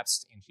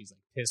relapsed, and she's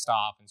like pissed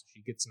off, and so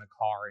she gets in a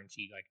car and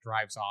she like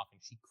drives off,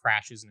 and she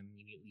crashes and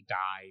immediately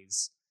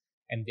dies.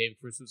 And David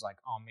Caruso's like,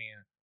 oh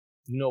man,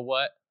 you know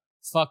what?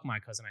 Fuck my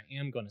cousin, I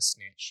am gonna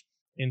snitch.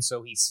 And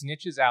so he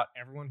snitches out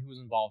everyone who was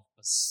involved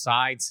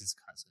besides his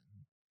cousin.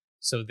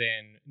 So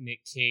then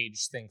Nick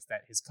Cage thinks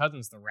that his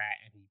cousin's the rat,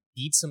 and he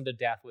beats him to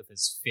death with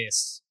his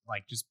fists,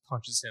 like just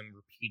punches him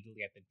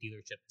repeatedly at the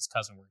dealership his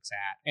cousin works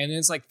at. And then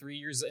it's like 3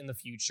 years in the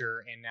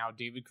future, and now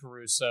David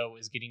Caruso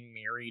is getting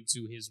married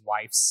to his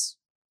wife's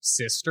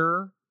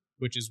sister,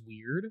 which is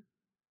weird.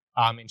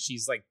 And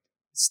she's like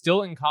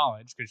still in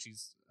college because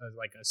she's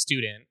like a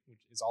student, which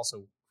is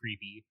also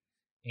creepy.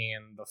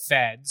 And the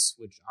feds,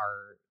 which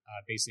are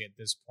basically at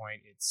this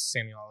point, it's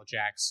Samuel L.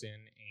 Jackson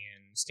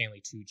and Stanley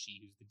Tucci,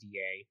 who's the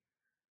DA,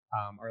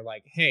 are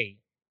like, hey,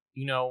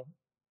 you know,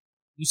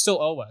 you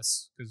still owe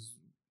us because,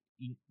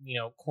 you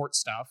know, court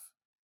stuff.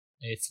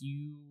 If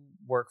you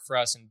work for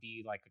us and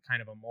be like a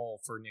kind of a mole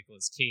for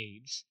Nicolas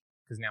Cage,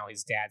 because now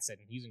his dad said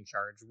he's in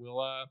charge,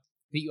 we'll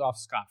get you off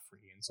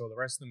scot-free. And so the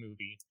rest of the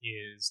movie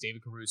is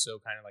David Caruso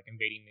kind of like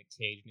invading Nick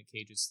Cage. Nick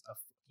Cage is a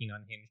fucking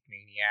unhinged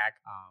maniac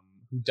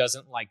who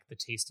doesn't like the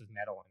taste of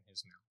metal in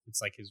his mouth.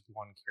 It's like his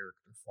one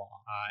character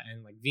flaw.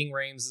 And like Ving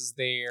Rhames is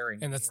there,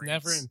 and that's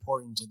never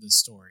important to the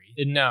story.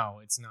 No,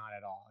 it's not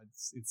at all.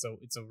 It's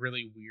a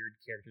really weird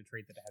character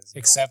trait that has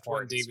except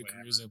when David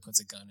Caruso puts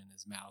a gun in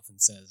his mouth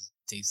and says,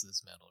 "Taste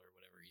this metal," or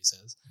whatever he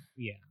says.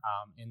 Yeah.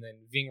 And then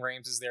Ving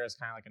Rhames is there as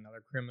kind of like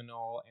another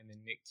criminal, and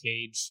then Nick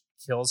Cage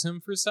kills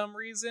him for some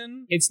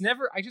reason. It's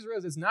never. I just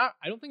realized it's not.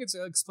 I don't think it's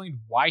explained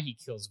why he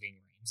kills Ving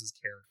Rhames'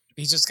 character.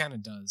 He just kind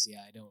of does.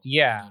 Yeah, I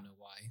don't know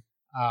why.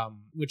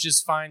 Which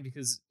is fine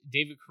because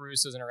David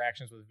Caruso's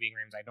interactions with Ving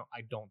Rhames, I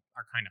don't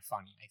are kind of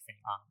funny. I think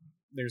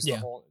there's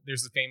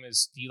the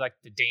famous, do you like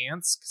to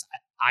dance? Because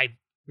I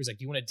was like,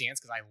 do you want to dance?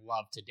 Because I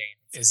love to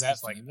dance. Is that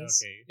like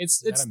famous? Okay?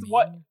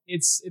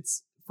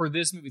 It's for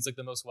this movie. It's like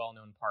the most well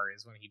known part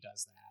is when he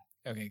does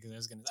that. Okay,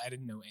 because I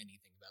didn't know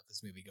anything about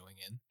this movie going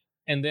in.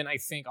 And then I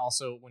think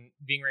also when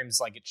Ving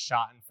Rhames like gets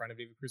shot in front of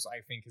David Caruso,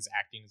 I think his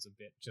acting is a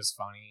bit just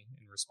funny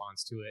in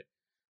response to it.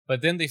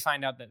 But then they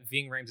find out that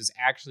Ving Rhames is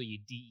actually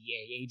a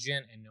DEA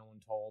agent, and no one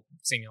told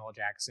Samuel L.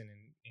 Jackson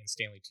and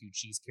Stanley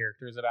Tucci's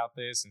characters about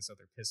this, and so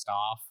they're pissed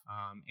off.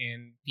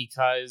 And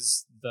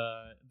because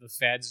the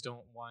feds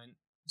don't want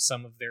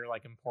some of their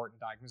like important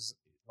documents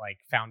like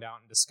found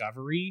out in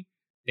discovery,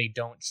 they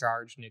don't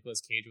charge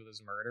Nicolas Cage with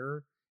his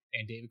murder.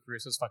 And David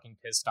Caruso's fucking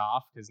pissed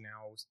off because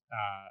now,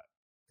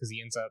 because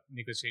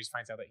Nicolas Cage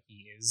finds out that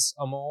he is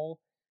a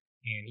mole.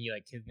 And he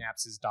like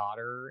kidnaps his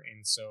daughter,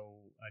 and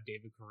so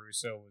David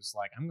Caruso was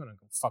like, "I'm gonna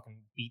go fucking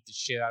beat the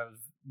shit out of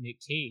Nick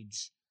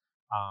Cage,"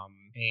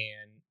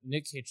 and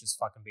Nick Cage just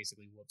fucking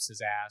basically whoops his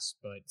ass.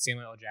 But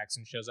Samuel L.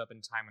 Jackson shows up in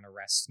time and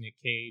arrests Nick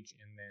Cage,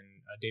 and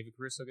then David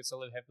Caruso gets to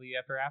live happily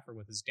after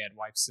with his dead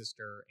wife's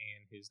sister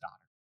and his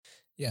daughter.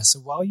 Yeah.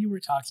 So while you were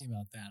talking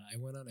about that, I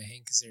went on a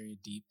Hank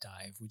Azaria deep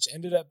dive, which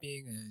ended up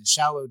being a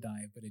shallow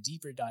dive, but a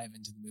deeper dive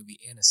into the movie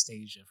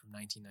Anastasia from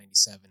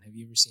 1997. Have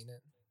you ever seen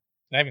it?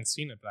 I haven't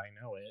seen it, but I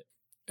know it.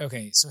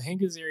 Okay, so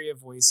Hank Azaria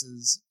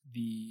voices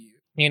the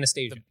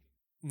Anastasia.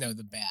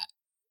 The bat,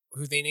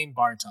 who they named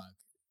Bartok,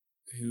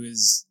 who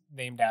is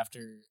named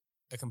after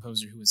a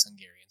composer who was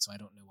Hungarian, so I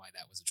don't know why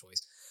that was a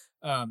choice.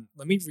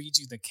 Let me read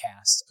you the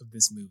cast of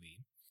this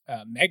movie.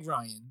 Meg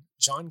Ryan,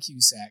 John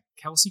Cusack,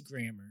 Kelsey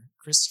Grammer,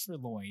 Christopher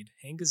Lloyd,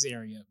 Hank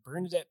Azaria,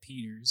 Bernadette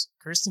Peters,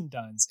 Kirsten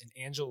Dunst, and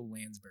Angela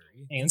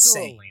Lansbury.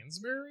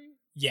 Lansbury?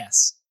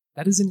 Yes.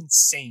 That is an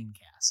insane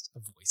cast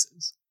of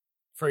voices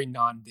for a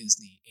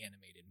non-Disney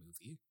animated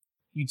movie.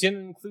 You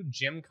didn't include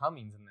Jim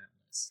Cummings in that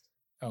list.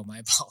 Oh, my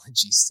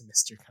apologies to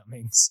Mr.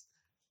 Cummings.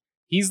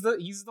 He's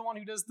the one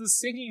who does the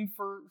singing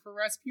for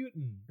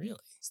Rasputin. Really?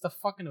 He's the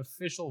fucking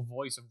official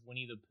voice of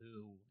Winnie the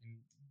Pooh and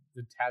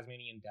the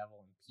Tasmanian Devil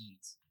and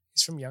Pete.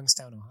 He's from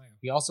Youngstown, Ohio.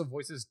 He also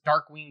voices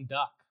Darkwing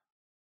Duck.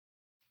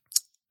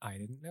 I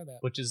didn't know that.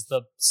 Which is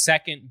the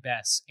second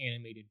best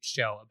animated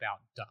show about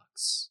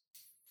ducks.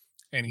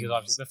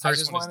 Anyways, the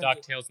first one is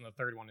DuckTales and the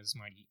third one is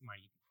Mighty.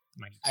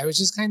 I was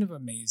just kind of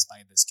amazed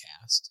by this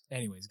cast.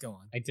 Anyways, go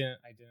on. I didn't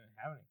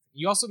have anything.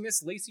 You also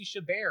missed Lacey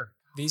Chabert.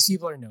 These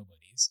people are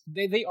nobodies.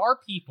 They are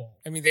people.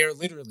 I mean, they are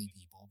literally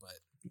people,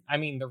 but I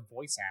mean, they're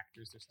voice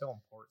actors. They're still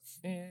important.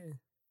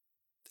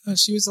 Oh,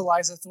 she was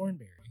Eliza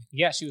Thornberry.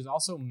 Yeah, she was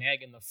also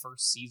Meg in the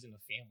first season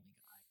of Family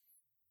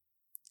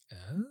Guy.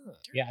 Oh,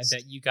 yeah, I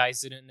bet you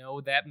guys didn't know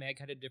that Meg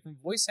had a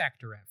different voice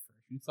actor at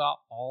first. You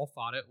thought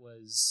it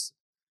was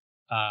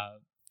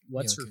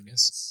what's her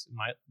face?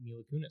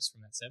 Mila Kunis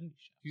from that 70s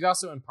show. She's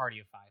also in Party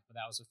of Five, but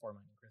that was before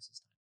mine and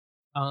Chris's time.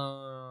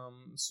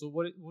 So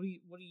what do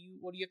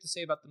you have to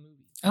say about the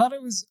movie? I thought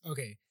it was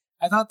okay.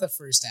 I thought the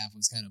first half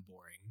was kind of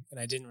boring, and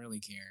I didn't really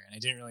care, and I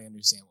didn't really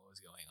understand what was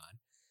going on.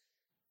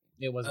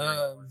 It wasn't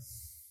very boring.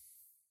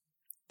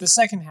 The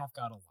second half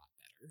got a lot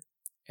better,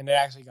 and it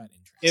actually got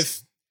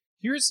interesting.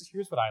 Here's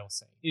what I will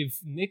say.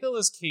 If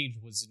Nicolas Cage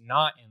was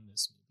not in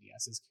this movie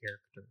as his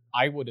character,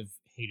 I would have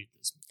hated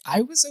this movie.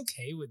 I was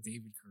okay with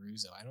David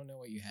Caruso. I don't know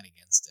what you had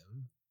against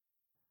him.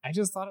 I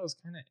just thought it was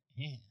kind of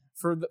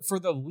for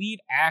the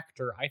lead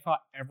actor. I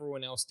thought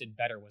everyone else did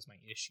better. Was my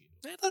issue.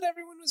 I thought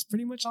everyone was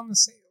pretty much on the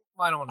same.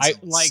 Well, I don't want to say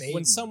like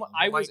when someone.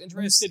 I was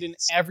interested in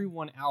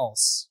everyone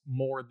else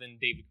more than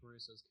David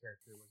Caruso's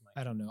character was.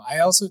 I don't know. I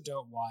also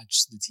don't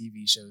watch the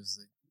TV shows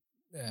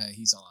that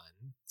he's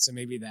on, so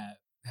maybe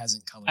that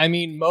hasn't colored. I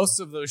mean, most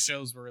of those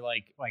shows were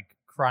like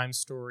Crime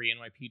Story,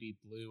 NYPD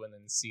Blue, and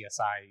then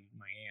CSI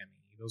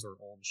Miami. Those are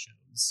old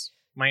shows.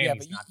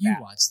 Miami's but not you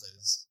that watch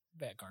those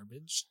that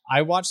garbage.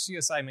 I watched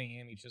CSI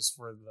Miami just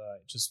for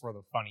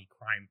the funny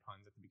crime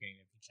puns at the beginning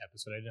of each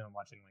episode. I didn't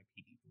watch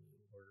NYPD Blue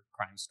or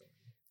Crime Story.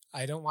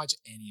 I don't watch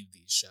any of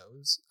these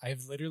shows.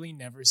 I've literally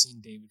never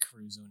seen David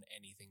Caruso in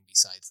anything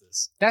besides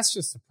this. That's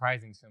just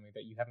surprising to me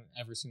that you haven't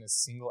ever seen a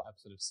single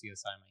episode of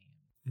CSI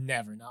Miami.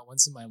 Never, not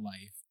once in my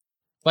life.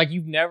 Like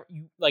you never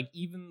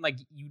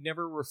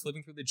were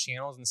flipping through the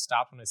channels and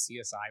stopped when a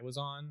CSI was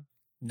on?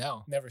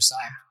 No, never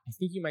stopped. I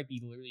think you might be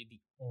literally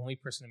the only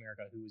person in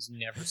America who has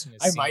never seen a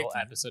single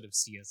episode of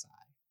CSI.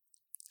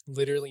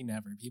 Literally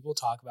never. People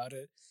talk about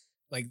it.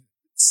 Like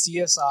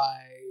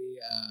CSI,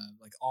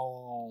 like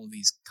all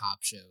these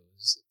cop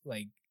shows,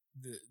 like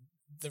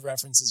the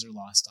references are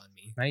lost on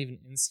me. Not even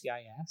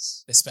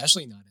NCIS?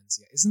 Especially not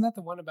NCIS. Isn't that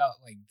the one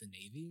about like the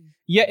Navy?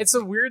 Yeah, it's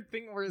a weird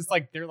thing where it's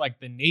like they're like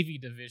the Navy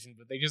division,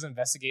 but they just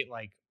investigate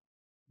like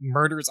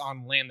murders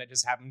on land that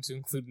just happen to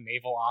include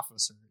naval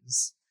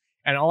officers.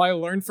 And all I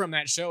learned from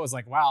that show is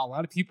like, wow, a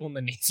lot of people in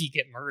the Navy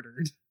get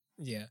murdered.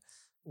 Yeah.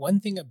 One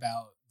thing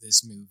about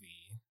this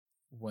movie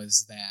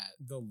was that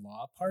the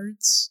law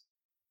parts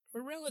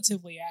were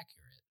relatively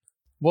accurate.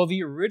 Well,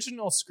 the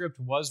original script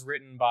was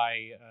written by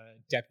a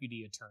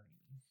deputy attorney.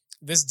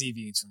 This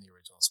deviates from the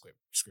original script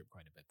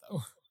quite a bit,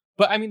 though.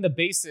 But I mean, the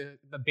basis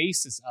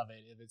of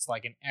it, it's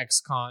like an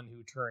ex-con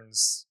who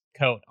turns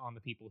coat on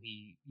the people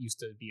he used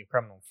to be a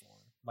criminal for.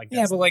 Like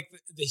yeah, but like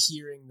the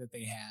hearing that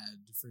they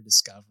had for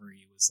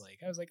Discovery was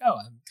like, I was like, oh,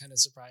 I'm kind of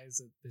surprised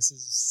that this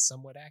is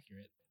somewhat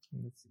accurate.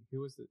 Let's see,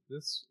 who was it?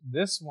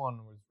 This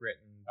one was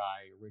written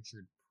by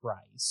Richard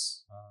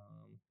Price.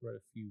 He wrote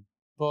a few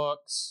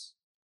books.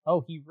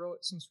 Oh, he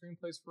wrote some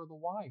screenplays for The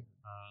Wire.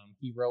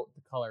 He wrote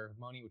The Color of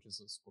Money, which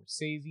is a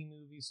Scorsese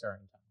movie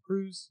starring Tom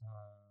Cruise.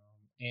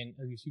 And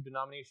he received a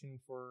nomination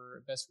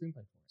for Best Screenplay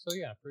for it. So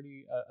yeah,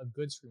 pretty a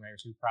good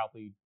screenwriter who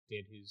probably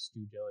did his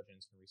due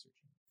diligence in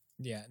researching.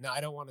 Yeah, no, I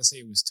don't want to say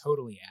it was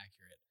totally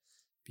accurate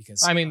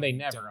because I mean they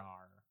never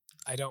are.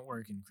 I don't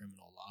work in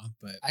criminal law,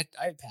 but I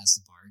passed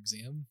the bar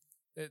exam.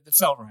 It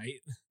felt right.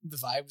 The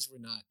vibes were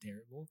not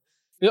terrible.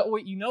 Yeah,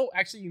 wait, you know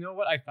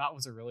what I thought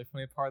was a really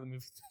funny part of the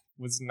movie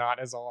was not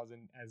as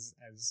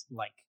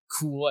like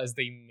cool as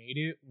they made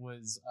it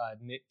was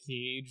Nick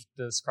Cage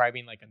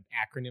describing like an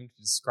acronym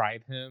to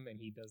describe him, and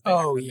he does the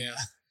acronym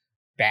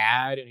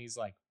BAD, and he's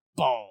like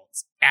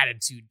balls,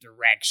 attitude,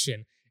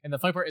 direction. And the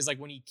funny part is like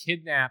when he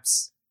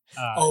kidnaps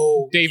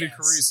David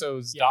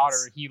Caruso's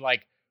daughter, he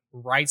like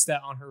writes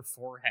that on her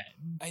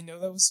forehead. I know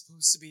that was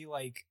supposed to be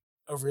like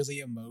a really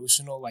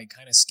emotional, like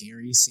kind of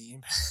scary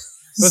scene.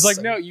 It was like,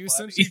 no, you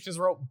essentially just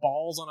wrote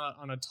balls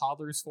on a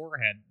toddler's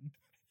forehead.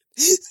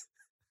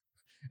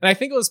 And I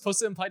think it was supposed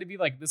to imply to be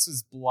like this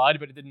was blood,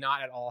 but it did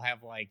not at all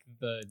have like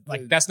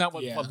that's not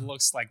what blood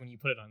looks like when you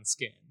put it on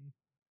skin.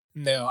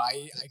 No,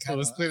 I kind of. It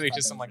was clearly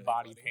just some like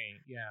body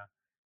paint. Yeah.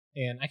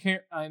 And I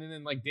can't, and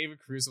then like David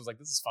Caruso was like,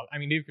 this is fun. I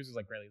mean, David Caruso was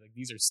like, really, like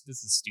this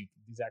is stupid.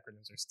 These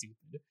acronyms are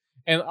stupid.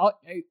 And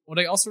what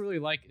I also really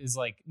like is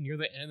like near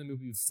the end of the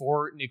movie,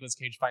 before Nicolas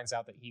Cage finds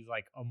out that he's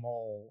like a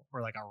mole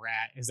or like a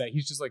rat, is that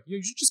he's just like, yeah,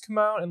 you should just come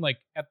out and like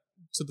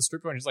to the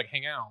strip club and just like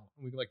hang out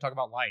and we can like talk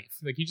about life.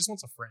 Like he just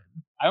wants a friend.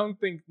 I don't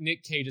think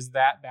Nick Cage is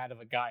that bad of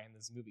a guy in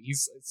this movie.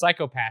 He's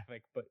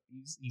psychopathic, but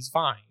he's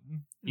fine.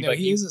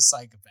 He is a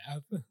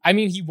psychopath. I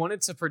mean, he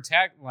wanted to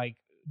protect like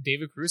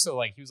David Caruso.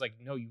 Like he was like,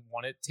 no, you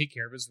want to take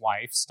care of his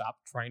wife. Stop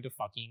trying to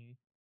fucking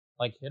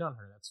like hit on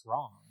her. That's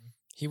wrong.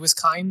 He was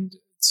kind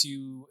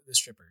to the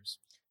strippers.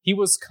 He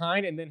was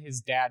kind, and then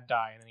his dad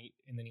died,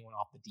 and then he went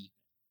off the deep.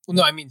 Well,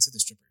 no, I mean to the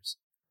strippers.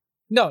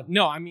 No,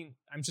 I mean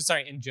I'm just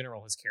saying in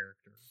general his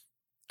character.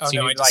 Oh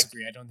so no, I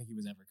disagree. I don't think he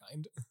was ever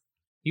kind.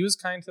 He was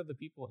kind to the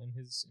people in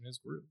his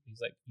group.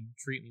 He's like, you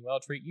treat me well, I'll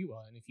treat you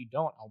well, and if you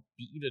don't, I'll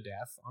beat you to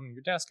death on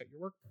your desk at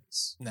your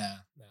workplace. Nah,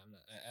 I'm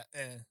not.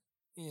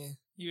 Yeah,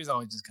 he was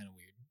always just kind of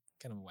weird,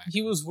 kind of a whack.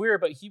 He was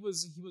weird, but he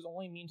was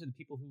only mean to the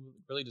people who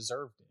really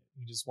deserved it.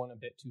 He just went a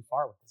bit too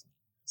far with his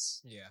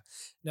meanness. Yeah.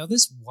 Now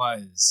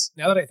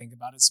that I think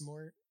about it some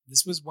more,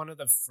 this was one of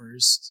the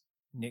first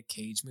Nick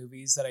Cage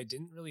movies that I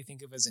didn't really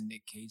think of as a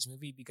Nick Cage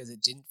movie because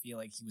it didn't feel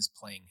like he was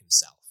playing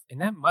himself. And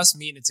that must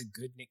mean it's a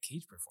good Nick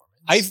Cage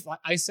performance.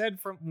 I said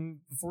from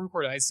before we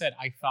recorded, I said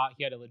I thought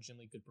he had a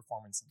legitimately good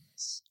performance in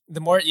this.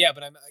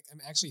 But I'm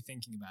actually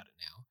thinking about it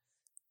now.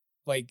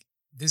 Like,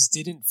 this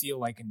didn't feel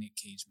like a Nick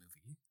Cage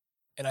movie.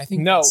 And I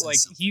think like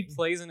he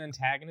plays an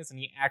antagonist and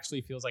he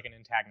actually feels like an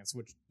antagonist,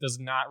 which does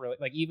not really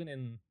like even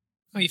in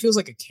he feels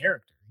like a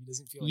character. He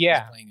doesn't feel like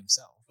he's playing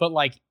himself. But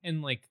like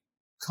in like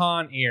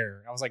Con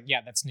Air, I was like,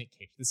 yeah, that's Nick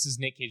Cage. This is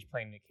Nick Cage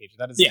playing Nick Cage.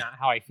 That is not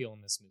how I feel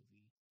in this movie.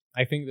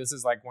 I think this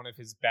is like one of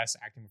his best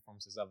acting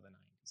performances of the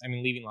 90s. I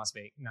mean, Leaving Las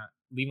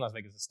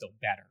Vegas is still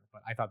better,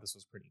 but I thought this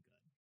was pretty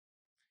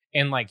good.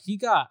 And like he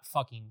got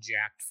fucking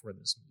jacked for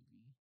this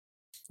movie.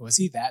 Was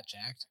he that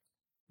jacked?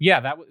 Yeah,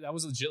 that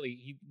was legitimately,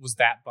 he was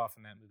that buff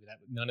in that movie.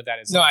 None of that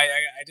is. No, I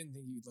didn't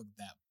think he looked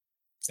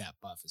that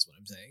buff. Is what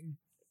I'm saying.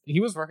 He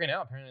was working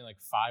out apparently like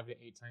 5 to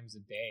 8 times a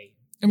day.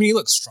 I mean, he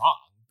looked strong,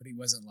 but he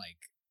wasn't like.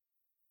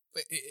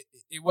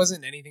 It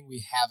wasn't anything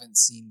we haven't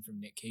seen from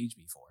Nick Cage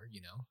before,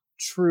 you know.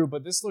 True,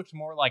 but this looked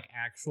more like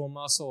actual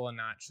muscle and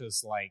not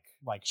just like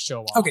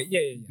show off. Okay,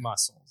 yeah.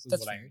 Muscles.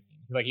 That's what fair. I mean.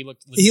 Like he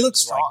looked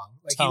strong.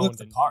 Like he looked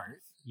the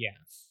part. Yeah,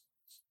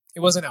 it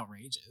wasn't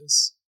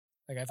outrageous.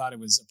 Like I thought it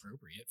was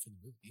appropriate for the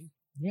movie.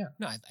 Yeah.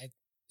 No,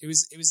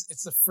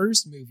 it's the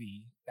first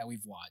movie that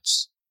we've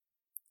watched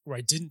where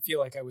I didn't feel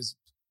like I was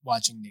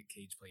watching Nick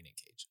Cage play Nick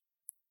Cage,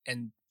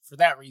 and for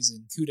that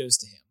reason, kudos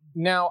to him.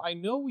 Now I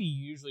know we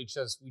usually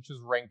just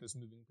rank this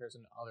movie in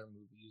comparison to other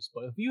movies,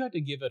 but if you had to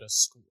give it a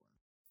score.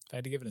 If I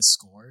had to give it a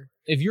score?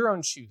 If you're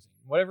on choosing,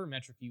 whatever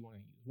metric you want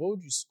to use, what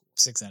would you score?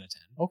 6 out of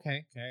 10.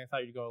 Okay. I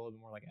thought you'd go a little bit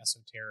more like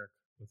esoteric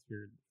with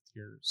your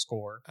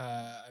score.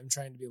 I'm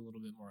trying to be a little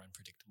bit more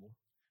unpredictable.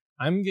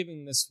 I'm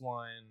giving this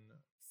one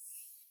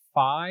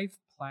 5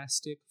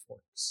 plastic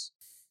forks.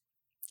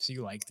 So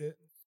you liked it?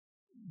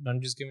 I'm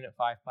just giving it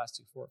 5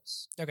 plastic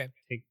forks. Okay.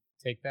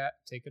 Take that,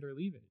 take it or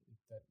leave it.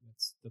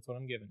 That's what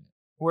I'm giving it.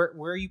 Where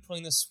are you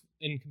putting this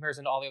in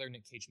comparison to all the other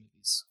Nick Cage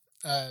movies?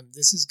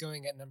 This is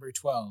going at number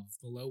 12,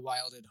 Below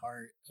Wild at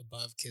Heart,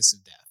 Above Kiss of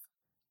Death.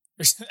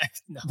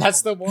 No.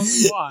 That's the one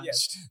we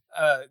watched.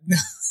 No.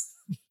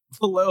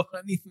 Below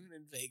Honeymoon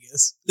in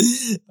Vegas,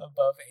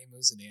 above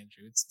Amos and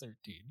Andrew. It's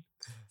 13.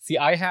 See,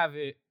 I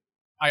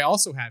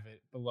also have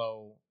it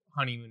below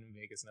Honeymoon in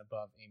Vegas and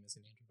above Amos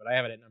and Andrew, but I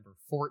have it at number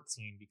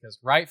 14 because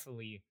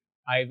rightfully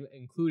I've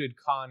included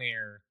Con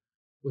Air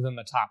within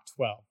the top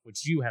 12,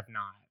 which you have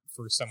not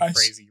for some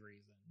crazy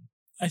reason.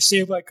 I say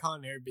about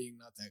Con Air being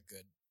not that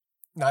good.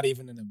 Not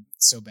even in a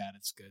so bad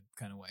it's good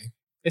kind of way.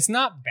 It's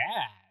not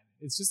bad.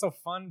 It's just a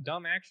fun,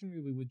 dumb action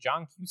movie with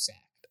John Cusack.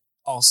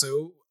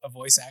 Also, a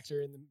voice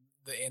actor in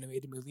the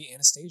animated movie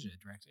Anastasia,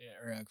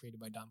 created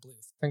by Don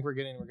Bluth. I think we're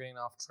getting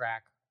off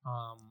track.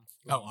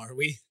 Are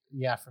we?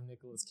 Yeah, from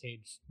Nicolas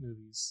Cage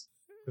movies.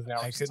 Because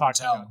now we're just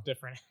talking about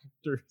different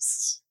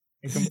actors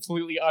in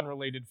completely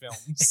unrelated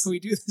films. We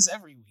do this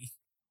every week.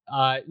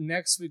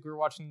 Next week we're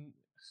watching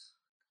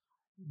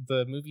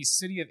the movie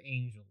City of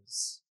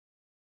Angels.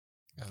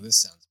 Oh,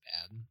 this sounds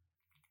bad.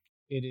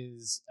 It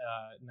is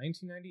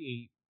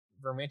 1998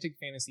 romantic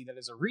fantasy that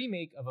is a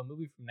remake of a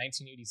movie from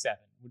 1987,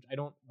 which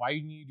why do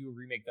you do a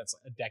remake that's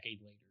a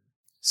decade later?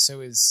 So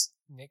is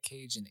Nick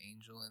Cage an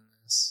angel in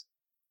this?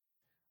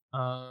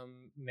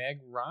 Meg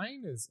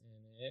Ryan is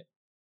in it.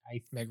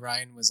 Meg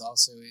Ryan was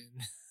also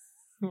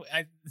in.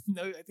 I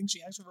think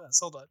she actually was.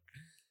 Hold on.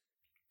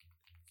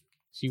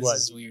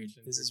 This is weird.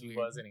 This is weird. She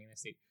was in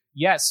Anastasia.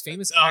 Yes,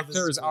 famous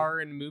actors are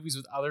in movies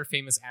with other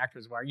famous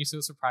actors. Why are you so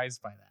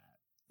surprised by that?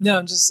 No,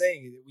 I'm just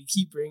saying that we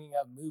keep bringing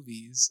up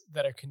movies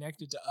that are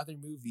connected to other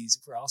movies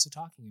we're also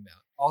talking about.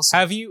 Also,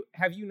 have you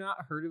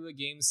not heard of the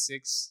game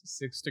Six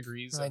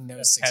Degrees of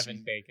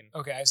Kevin Bacon?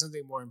 Okay, I have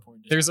something more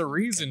important. There's a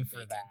reason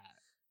for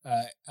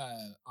that.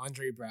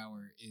 Andre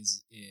Braugher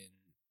is in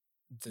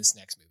this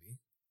next movie,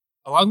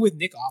 along with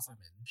Nick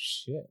Offerman.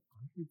 Shit,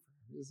 Andre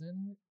Braugher is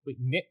in it. Wait,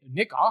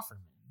 Nick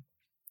Offerman.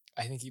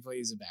 I think he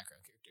plays a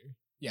background character.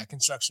 Yeah,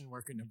 construction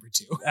worker number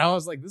 2. I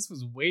was like, this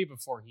was way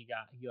before he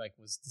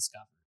was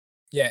discovered.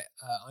 Yeah,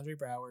 Andre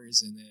Braugher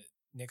is in it.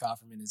 Nick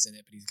Offerman is in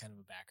it, but he's kind of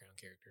a background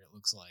character. It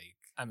looks like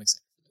I'm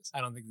excited for this.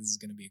 I don't think this is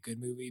going to be a good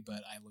movie,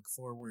 but I look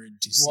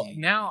forward to seeing. Well,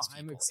 now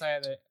I'm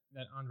excited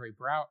that Andre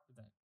Braugher is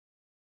in it.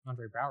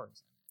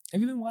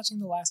 Have you been watching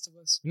The Last of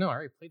Us? No, I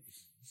already played the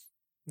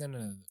game.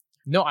 No.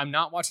 No, I'm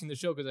not watching the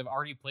show because I've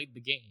already played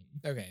the game.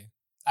 Okay.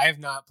 I have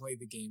not played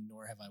the game,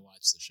 nor have I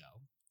watched the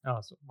show.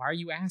 Oh, so why are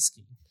you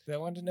asking? I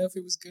wanted to know if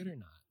it was good or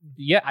not.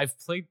 Yeah, I've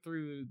played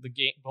through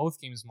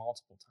both games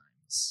multiple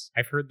times.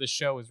 I've heard the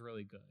show is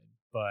really good,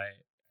 but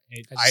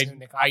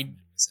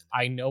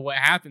I know what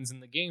happens in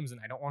the games, and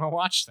I don't want to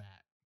watch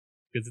that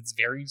because it's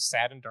very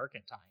sad and dark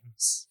at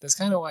times. That's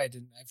kind of why I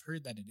didn't. I've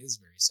heard that it is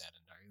very sad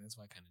and dark. That's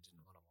why I kind of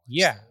didn't want to watch.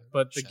 Yeah,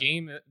 but the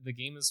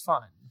game is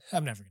fun.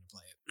 I'm never gonna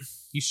play it.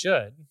 You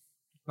should.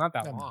 It's not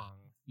that long. Not.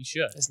 You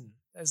should.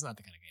 That's not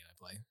the kind of game I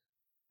play.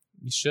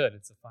 You should.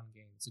 It's a fun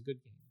game. It's a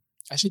good game.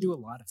 I should do a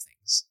lot of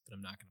things, but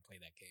I'm not going to play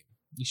that game.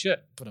 You should,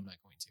 but I'm not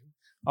going to.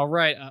 All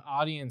right,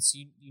 audience,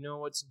 you know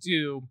what to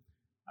do.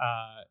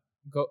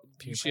 Go.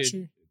 Peer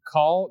pressure?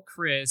 Call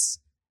Chris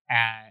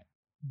at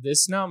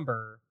this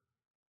number.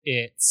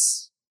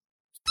 It's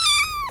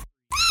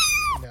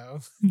no.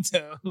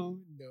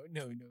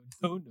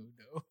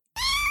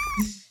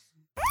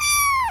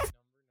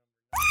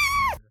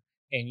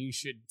 And you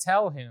should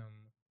tell him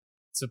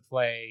to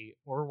play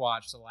or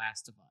watch The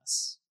Last of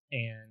Us.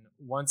 And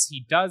once he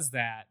does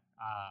that,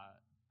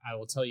 I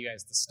will tell you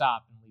guys to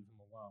stop and leave him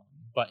alone.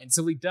 But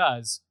until he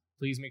does,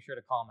 please make sure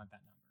to call him at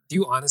that number. Do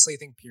you honestly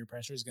think peer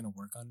pressure is going to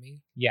work on me?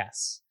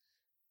 Yes.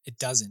 It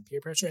doesn't. Peer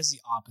pressure has the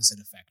opposite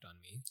effect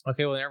on me.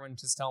 Okay, well, everyone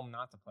just tell him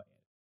not to play it.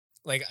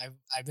 Like,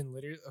 I've been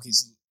literally... Okay,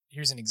 so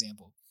here's an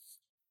example.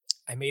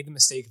 I made the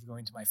mistake of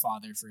going to my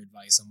father for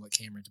advice on what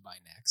camera to buy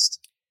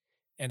next.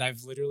 And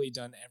I've literally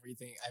done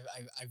everything.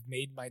 I've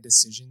made my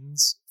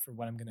decisions for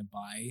what I'm going to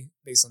buy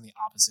based on the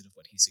opposite of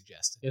what he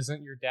suggested.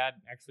 Doesn't your dad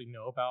actually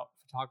know about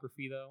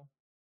photography, though?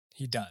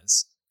 He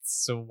does.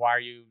 So why are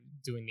you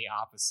doing the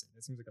opposite?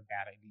 That seems like a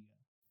bad idea.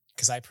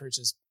 Because I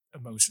purchased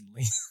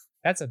emotionally.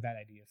 That's a bad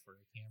idea for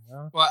a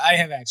camera. Well, I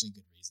have actually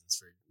good reasons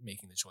for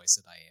making the choice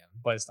that I am.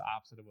 But it's the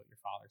opposite of what your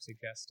father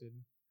suggested.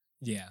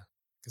 Yeah.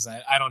 Because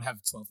I don't have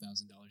 $12,000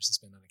 to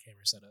spend on a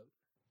camera setup.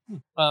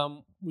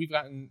 We've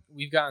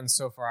gotten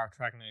so far off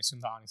track, and I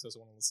assume the audience doesn't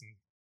want to listen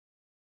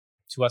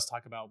to us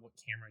talk about what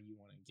camera you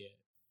want to get.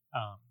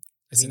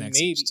 It's an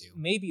X-H2.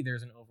 Maybe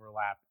there's an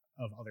overlap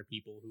of other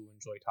people who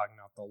enjoy talking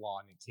about the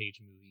Law, Nick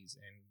Cage movies,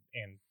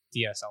 and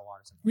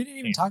DSLRs. We didn't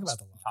even talk about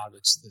the Law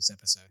this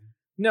episode.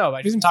 No,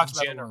 we didn't talk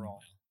about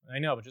general. I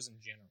know, but just in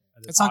general.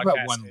 Let's talk about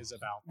one law.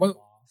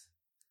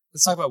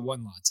 Let's talk about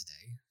one law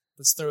today.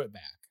 Let's throw it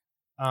back.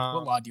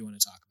 What law do you want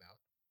to talk about?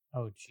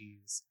 Oh,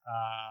 jeez.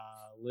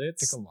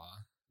 Let's pick a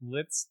law.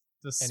 Let's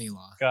discuss any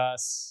law.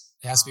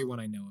 It has to be one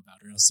I know about,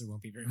 or else there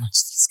won't be very much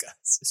to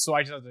discuss. So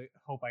I just have to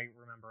hope I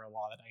remember a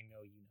law that I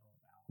know you know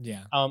about.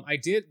 Yeah. I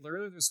did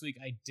earlier this week.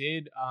 I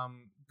did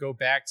go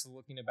back to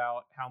looking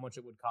about how much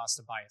it would cost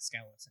to buy a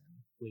skeleton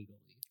legally.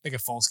 Like a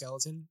full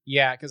skeleton?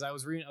 Yeah, because I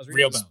was reading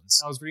real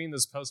bones. I was reading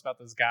this post about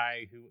this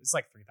guy who it's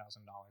like $3,000.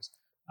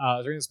 I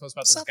was reading this post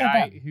about this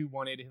guy who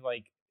wanted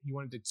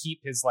to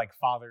keep his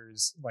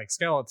father's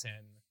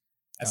skeleton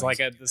as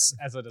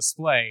as a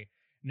display,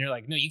 and they're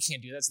like, no, you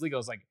can't do that. That's illegal.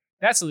 It's like,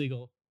 that's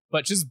illegal,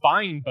 but just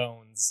buying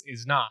bones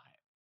is not.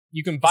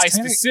 You can buy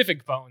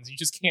specific bones. You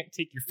just can't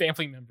take your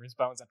family members'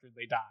 bones after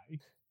they die.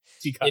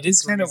 It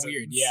is kind of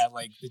weird. Yeah,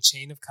 like the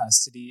chain of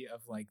custody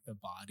of the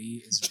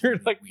body is really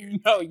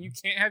weird. No, you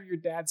can't have your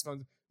dad's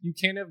bones. You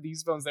can't have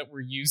these bones that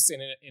were used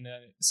in a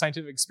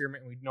scientific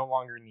experiment we no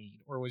longer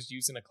need, or was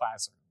used in a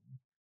classroom.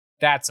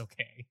 That's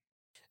okay.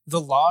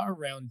 The law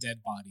around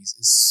dead bodies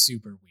is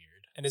super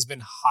weird and has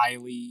been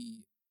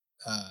highly,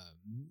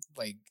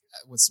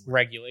 what's the word?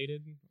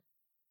 Regulated?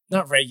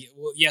 Not regulated.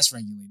 Well, yes,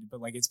 regulated, but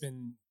it's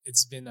been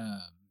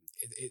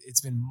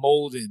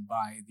molded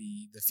by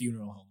the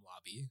funeral home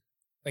lobby.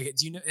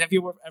 Do you know? Have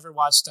you ever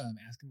watched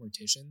Ask a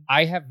Mortician?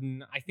 I have.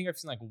 I think I've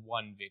seen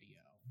one video.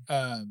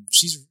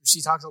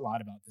 She talks a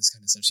lot about this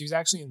kind of stuff. She was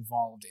actually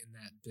involved in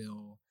that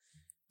bill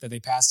that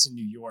they passed in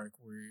New York,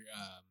 where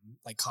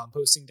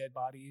composting dead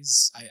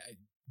bodies. I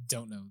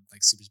don't know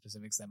super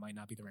specifics. That might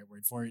not be the right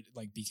word for it.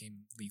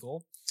 Became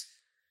legal.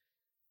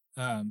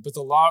 But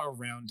the law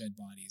around dead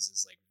bodies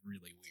is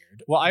really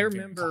weird. Well, I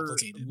remember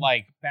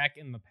back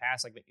in the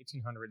past, the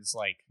 1800s,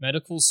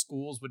 medical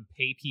schools would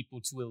pay people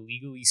to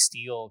illegally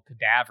steal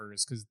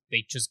cadavers because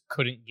they just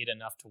couldn't get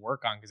enough to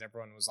work on because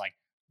everyone was like,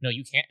 no,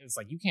 you can't. It's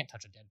you can't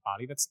touch a dead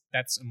body.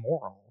 That's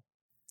immoral.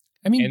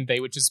 I mean, and they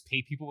would just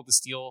pay people to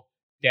steal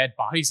dead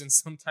bodies, and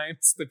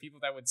sometimes the people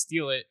that would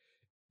steal it,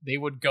 they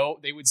would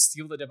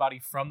steal the dead body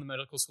from the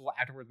medical school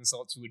afterwards and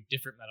sell it to a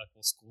different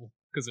medical school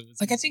because it was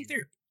I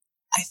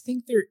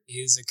think there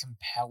is a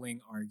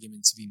compelling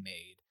argument to be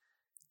made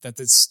that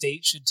the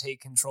state should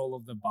take control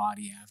of the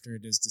body after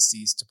it is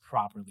deceased to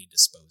properly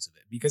dispose of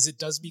it, because it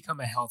does become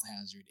a health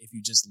hazard if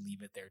you just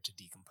leave it there to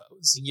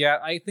decompose. Yeah,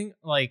 I think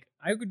like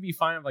I would be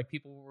fine if like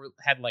people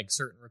had like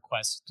certain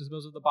requests to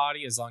dispose of the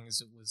body as long as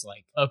it was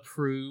like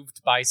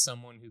approved by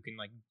someone who can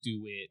like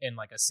do it in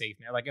like a safe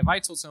manner. Like if I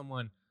told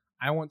someone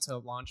I want to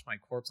launch my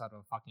corpse out of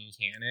a fucking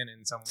cannon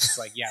and someone was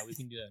like, yeah, we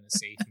can do that in a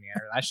safe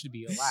manner, that should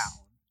be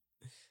allowed.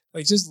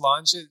 Like just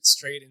launch it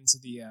straight into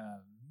the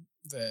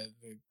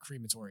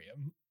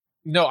crematorium.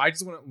 No, I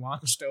just want it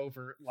launched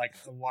over like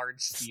a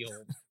large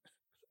field,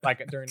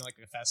 like during like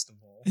a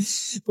festival.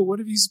 But what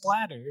if you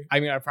splatter? I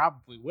mean, I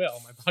probably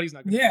will. My body's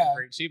not going to be in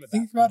great shape at that.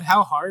 Think about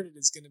how hard it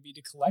is going to be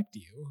to collect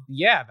you.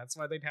 Yeah, that's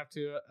why they'd have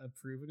to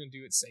approve it and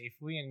do it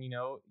safely. And you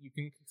know, you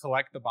can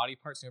collect the body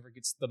parts. Whoever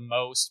gets the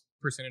most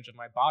percentage of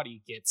my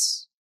body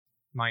gets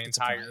my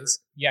entire.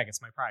 Yeah,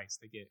 gets my prize.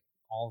 They get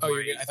all. Oh, I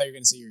thought you were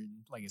going to say you're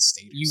like a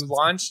state. You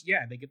launch,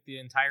 yeah. They get the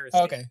entire. Estate.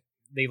 Oh, okay.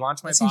 They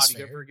launch my body.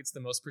 Whoever gets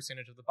the most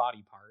percentage of the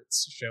body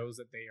parts shows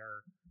that they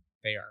are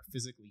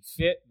physically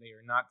fit. They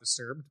are not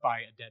disturbed by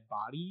a dead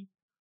body,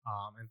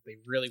 and they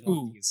really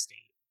want the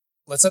estate.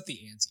 Let's up the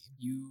ante.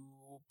 You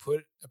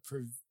put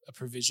a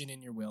provision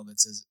in your will that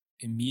says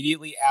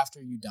immediately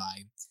after you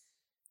die,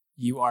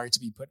 you are to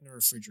be put in a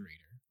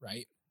refrigerator,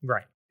 right?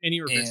 Right.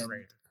 Any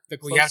refrigerator. The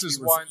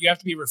closest one. You have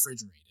to be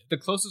refrigerated. The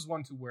closest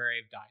one to where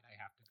I've died,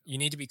 I have to go. You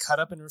need to be cut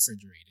up and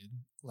refrigerated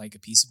like a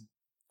piece of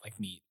like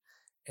meat.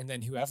 And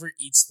then whoever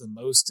eats the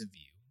most of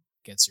you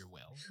gets your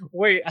will.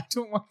 Wait, I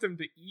don't want them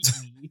to eat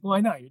me. Why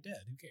not? You're dead.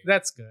 Who cares?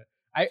 That's good.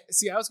 I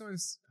was going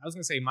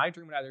to say my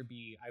dream would either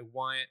be I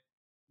want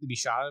to be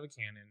shot out of a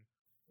cannon,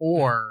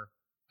 or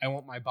I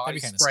want my body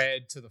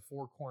spread to the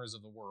four corners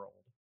of the world.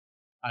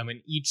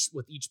 And each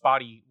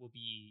body will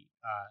be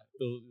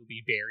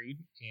buried,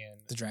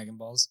 and the Dragon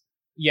Balls.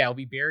 Yeah, it'll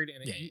be buried, and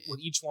with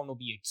each one will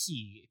be a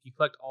key. If you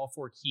collect all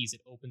 4 keys,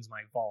 it opens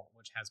my vault,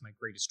 which has my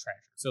greatest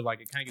treasure. So,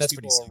 like, it kind of gives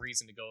people a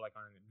reason to go, like,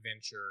 on an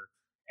adventure,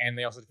 and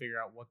they also have to figure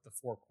out what the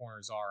 4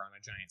 corners are on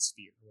a giant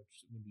sphere,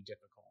 which would be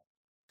difficult.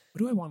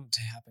 What do I want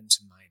to happen to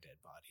my dead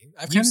body?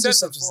 I've kind of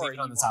just leave it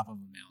on the top of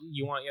a mountain.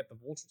 You want the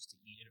vultures to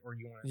eat it, or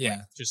you want it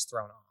just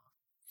thrown off.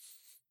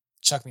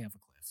 Chuck me off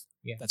a cliff.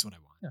 Yeah, that's what I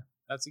want. Yeah,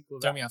 that's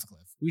equal. Throw me off a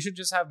cliff. We should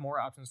just have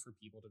more options for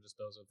people to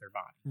dispose of their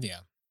body.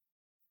 Yeah.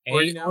 And,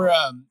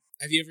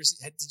 have you ever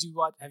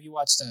have you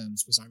watched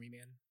Swiss Army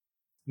Man?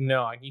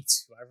 No, I need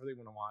to. I really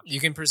want to watch. You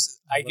can.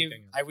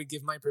 I would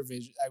give my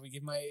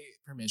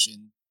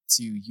permission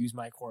to use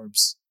my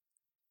corpse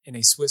in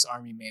a Swiss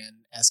Army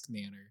Man-esque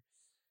manner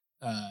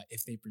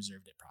if they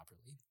preserved it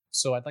properly.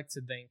 So I'd like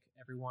to thank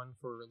everyone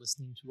for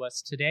listening to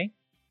us today,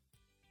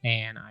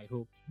 and I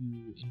hope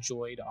you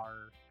enjoyed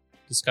our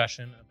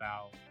discussion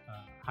about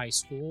high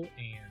school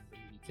and the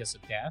movie Kiss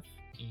of Death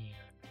and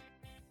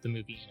the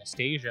movie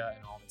Anastasia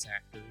and all of its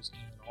actors,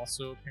 and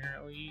also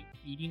apparently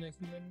eating a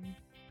human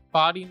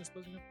body and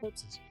disposing of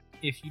corpses.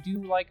 If you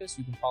do like us,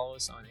 you can follow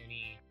us on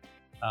any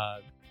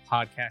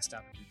podcast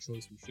app of your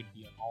choice. We should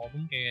be on all of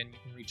them. And you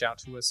can reach out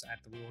to us at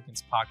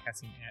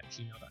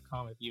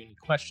theruleagainstpodcasting@gmail.com if you have any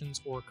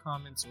questions or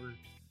comments or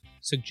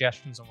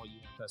suggestions on what you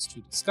want us to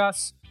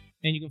discuss.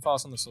 And you can follow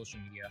us on the social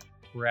media.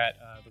 We're at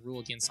The Rule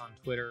Against on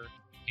Twitter,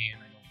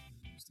 and I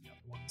don't use the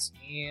other ones.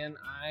 And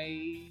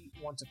I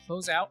want to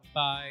close out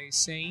by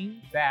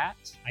saying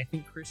that I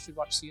think Chris should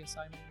watch CSI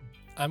Miami.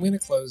 I'm going to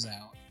close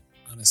out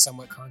on a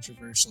somewhat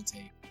controversial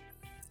take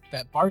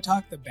that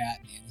Bartok the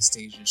Bat in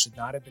Anastasia should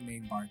not have been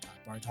named Bartok.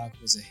 Bartok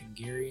was a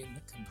Hungarian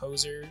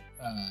composer,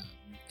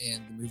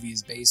 and the movie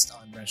is based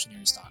on Russian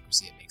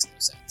aristocracy. It makes no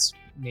sense.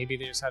 Maybe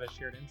they just had a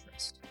shared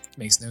interest.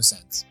 Makes no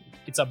sense.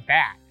 It's a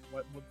bat.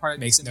 What part of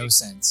makes no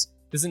sense?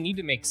 Doesn't need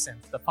to make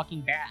sense. The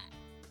fucking bat.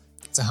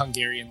 It's a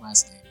Hungarian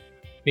last name.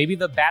 Maybe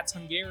the bat's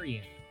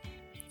Hungarian.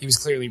 He was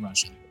clearly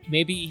Russian.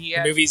 Maybe he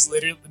had... The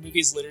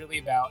movie's literally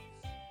about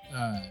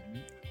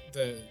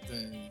the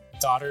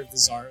daughter of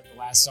the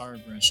last Tsar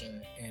of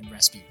Russia, and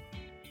Rasputin.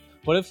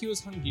 What if he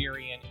was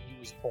Hungarian and he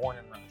was born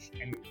in Russia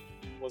and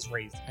was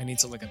raised? I need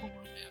to look up a world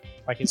map.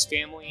 Like his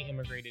family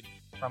immigrated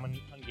from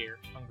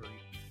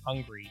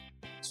Hungary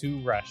to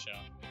Russia,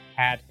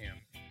 had him,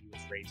 and he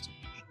was raised in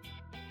Russia.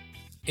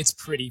 It's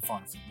pretty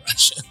far from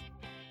Russia.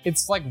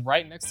 It's like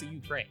right next to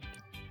Ukraine.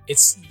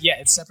 It's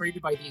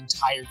separated by the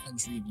entire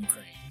country of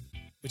Ukraine,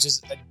 which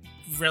is a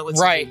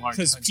relatively large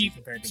country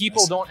compared to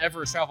people don't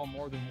ever travel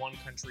more than one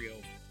country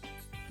over.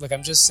 Look,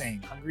 I'm just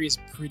saying, Hungary is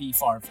pretty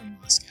far from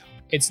Moscow.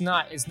 It's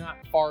not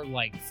far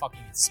like fucking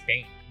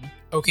Spain.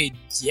 Okay,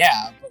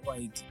 yeah, but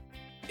like,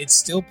 it's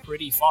still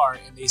pretty far,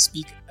 and they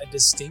speak a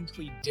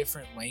distinctly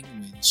different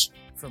language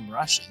from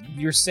Russian.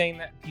 You're saying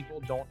that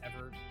people don't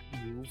ever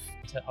move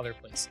to other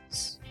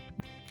places.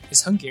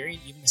 Is Hungarian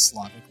even a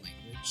Slavic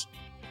language?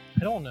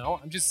 I don't know.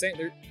 I'm just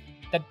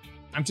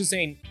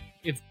saying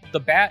if the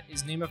bat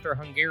is named after a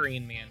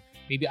Hungarian man,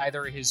 maybe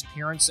either his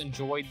parents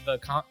enjoyed the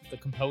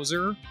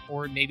composer,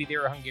 or maybe they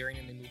were Hungarian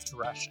and they moved to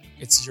Russia.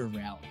 It's your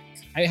rally.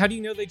 How do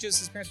you know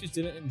his parents just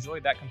didn't enjoy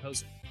that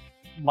composer?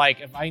 Like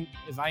if I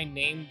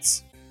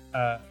named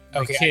my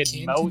kid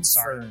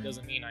Mozart, it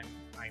doesn't mean I'm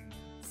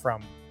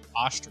from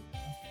Austria.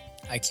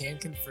 I can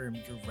confirm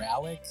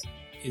Uralic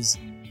is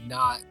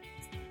not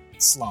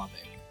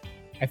Slavic.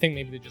 I think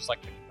maybe they just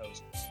like the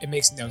composer. It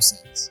makes no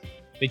sense.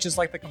 They just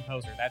like the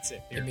composer. That's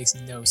it. It makes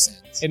no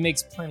sense. It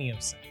makes plenty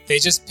of sense. They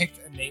just picked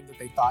a name that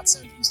they thought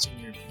sounded Eastern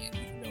European,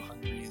 even though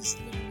Hungary is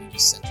literally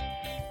just Central Europe.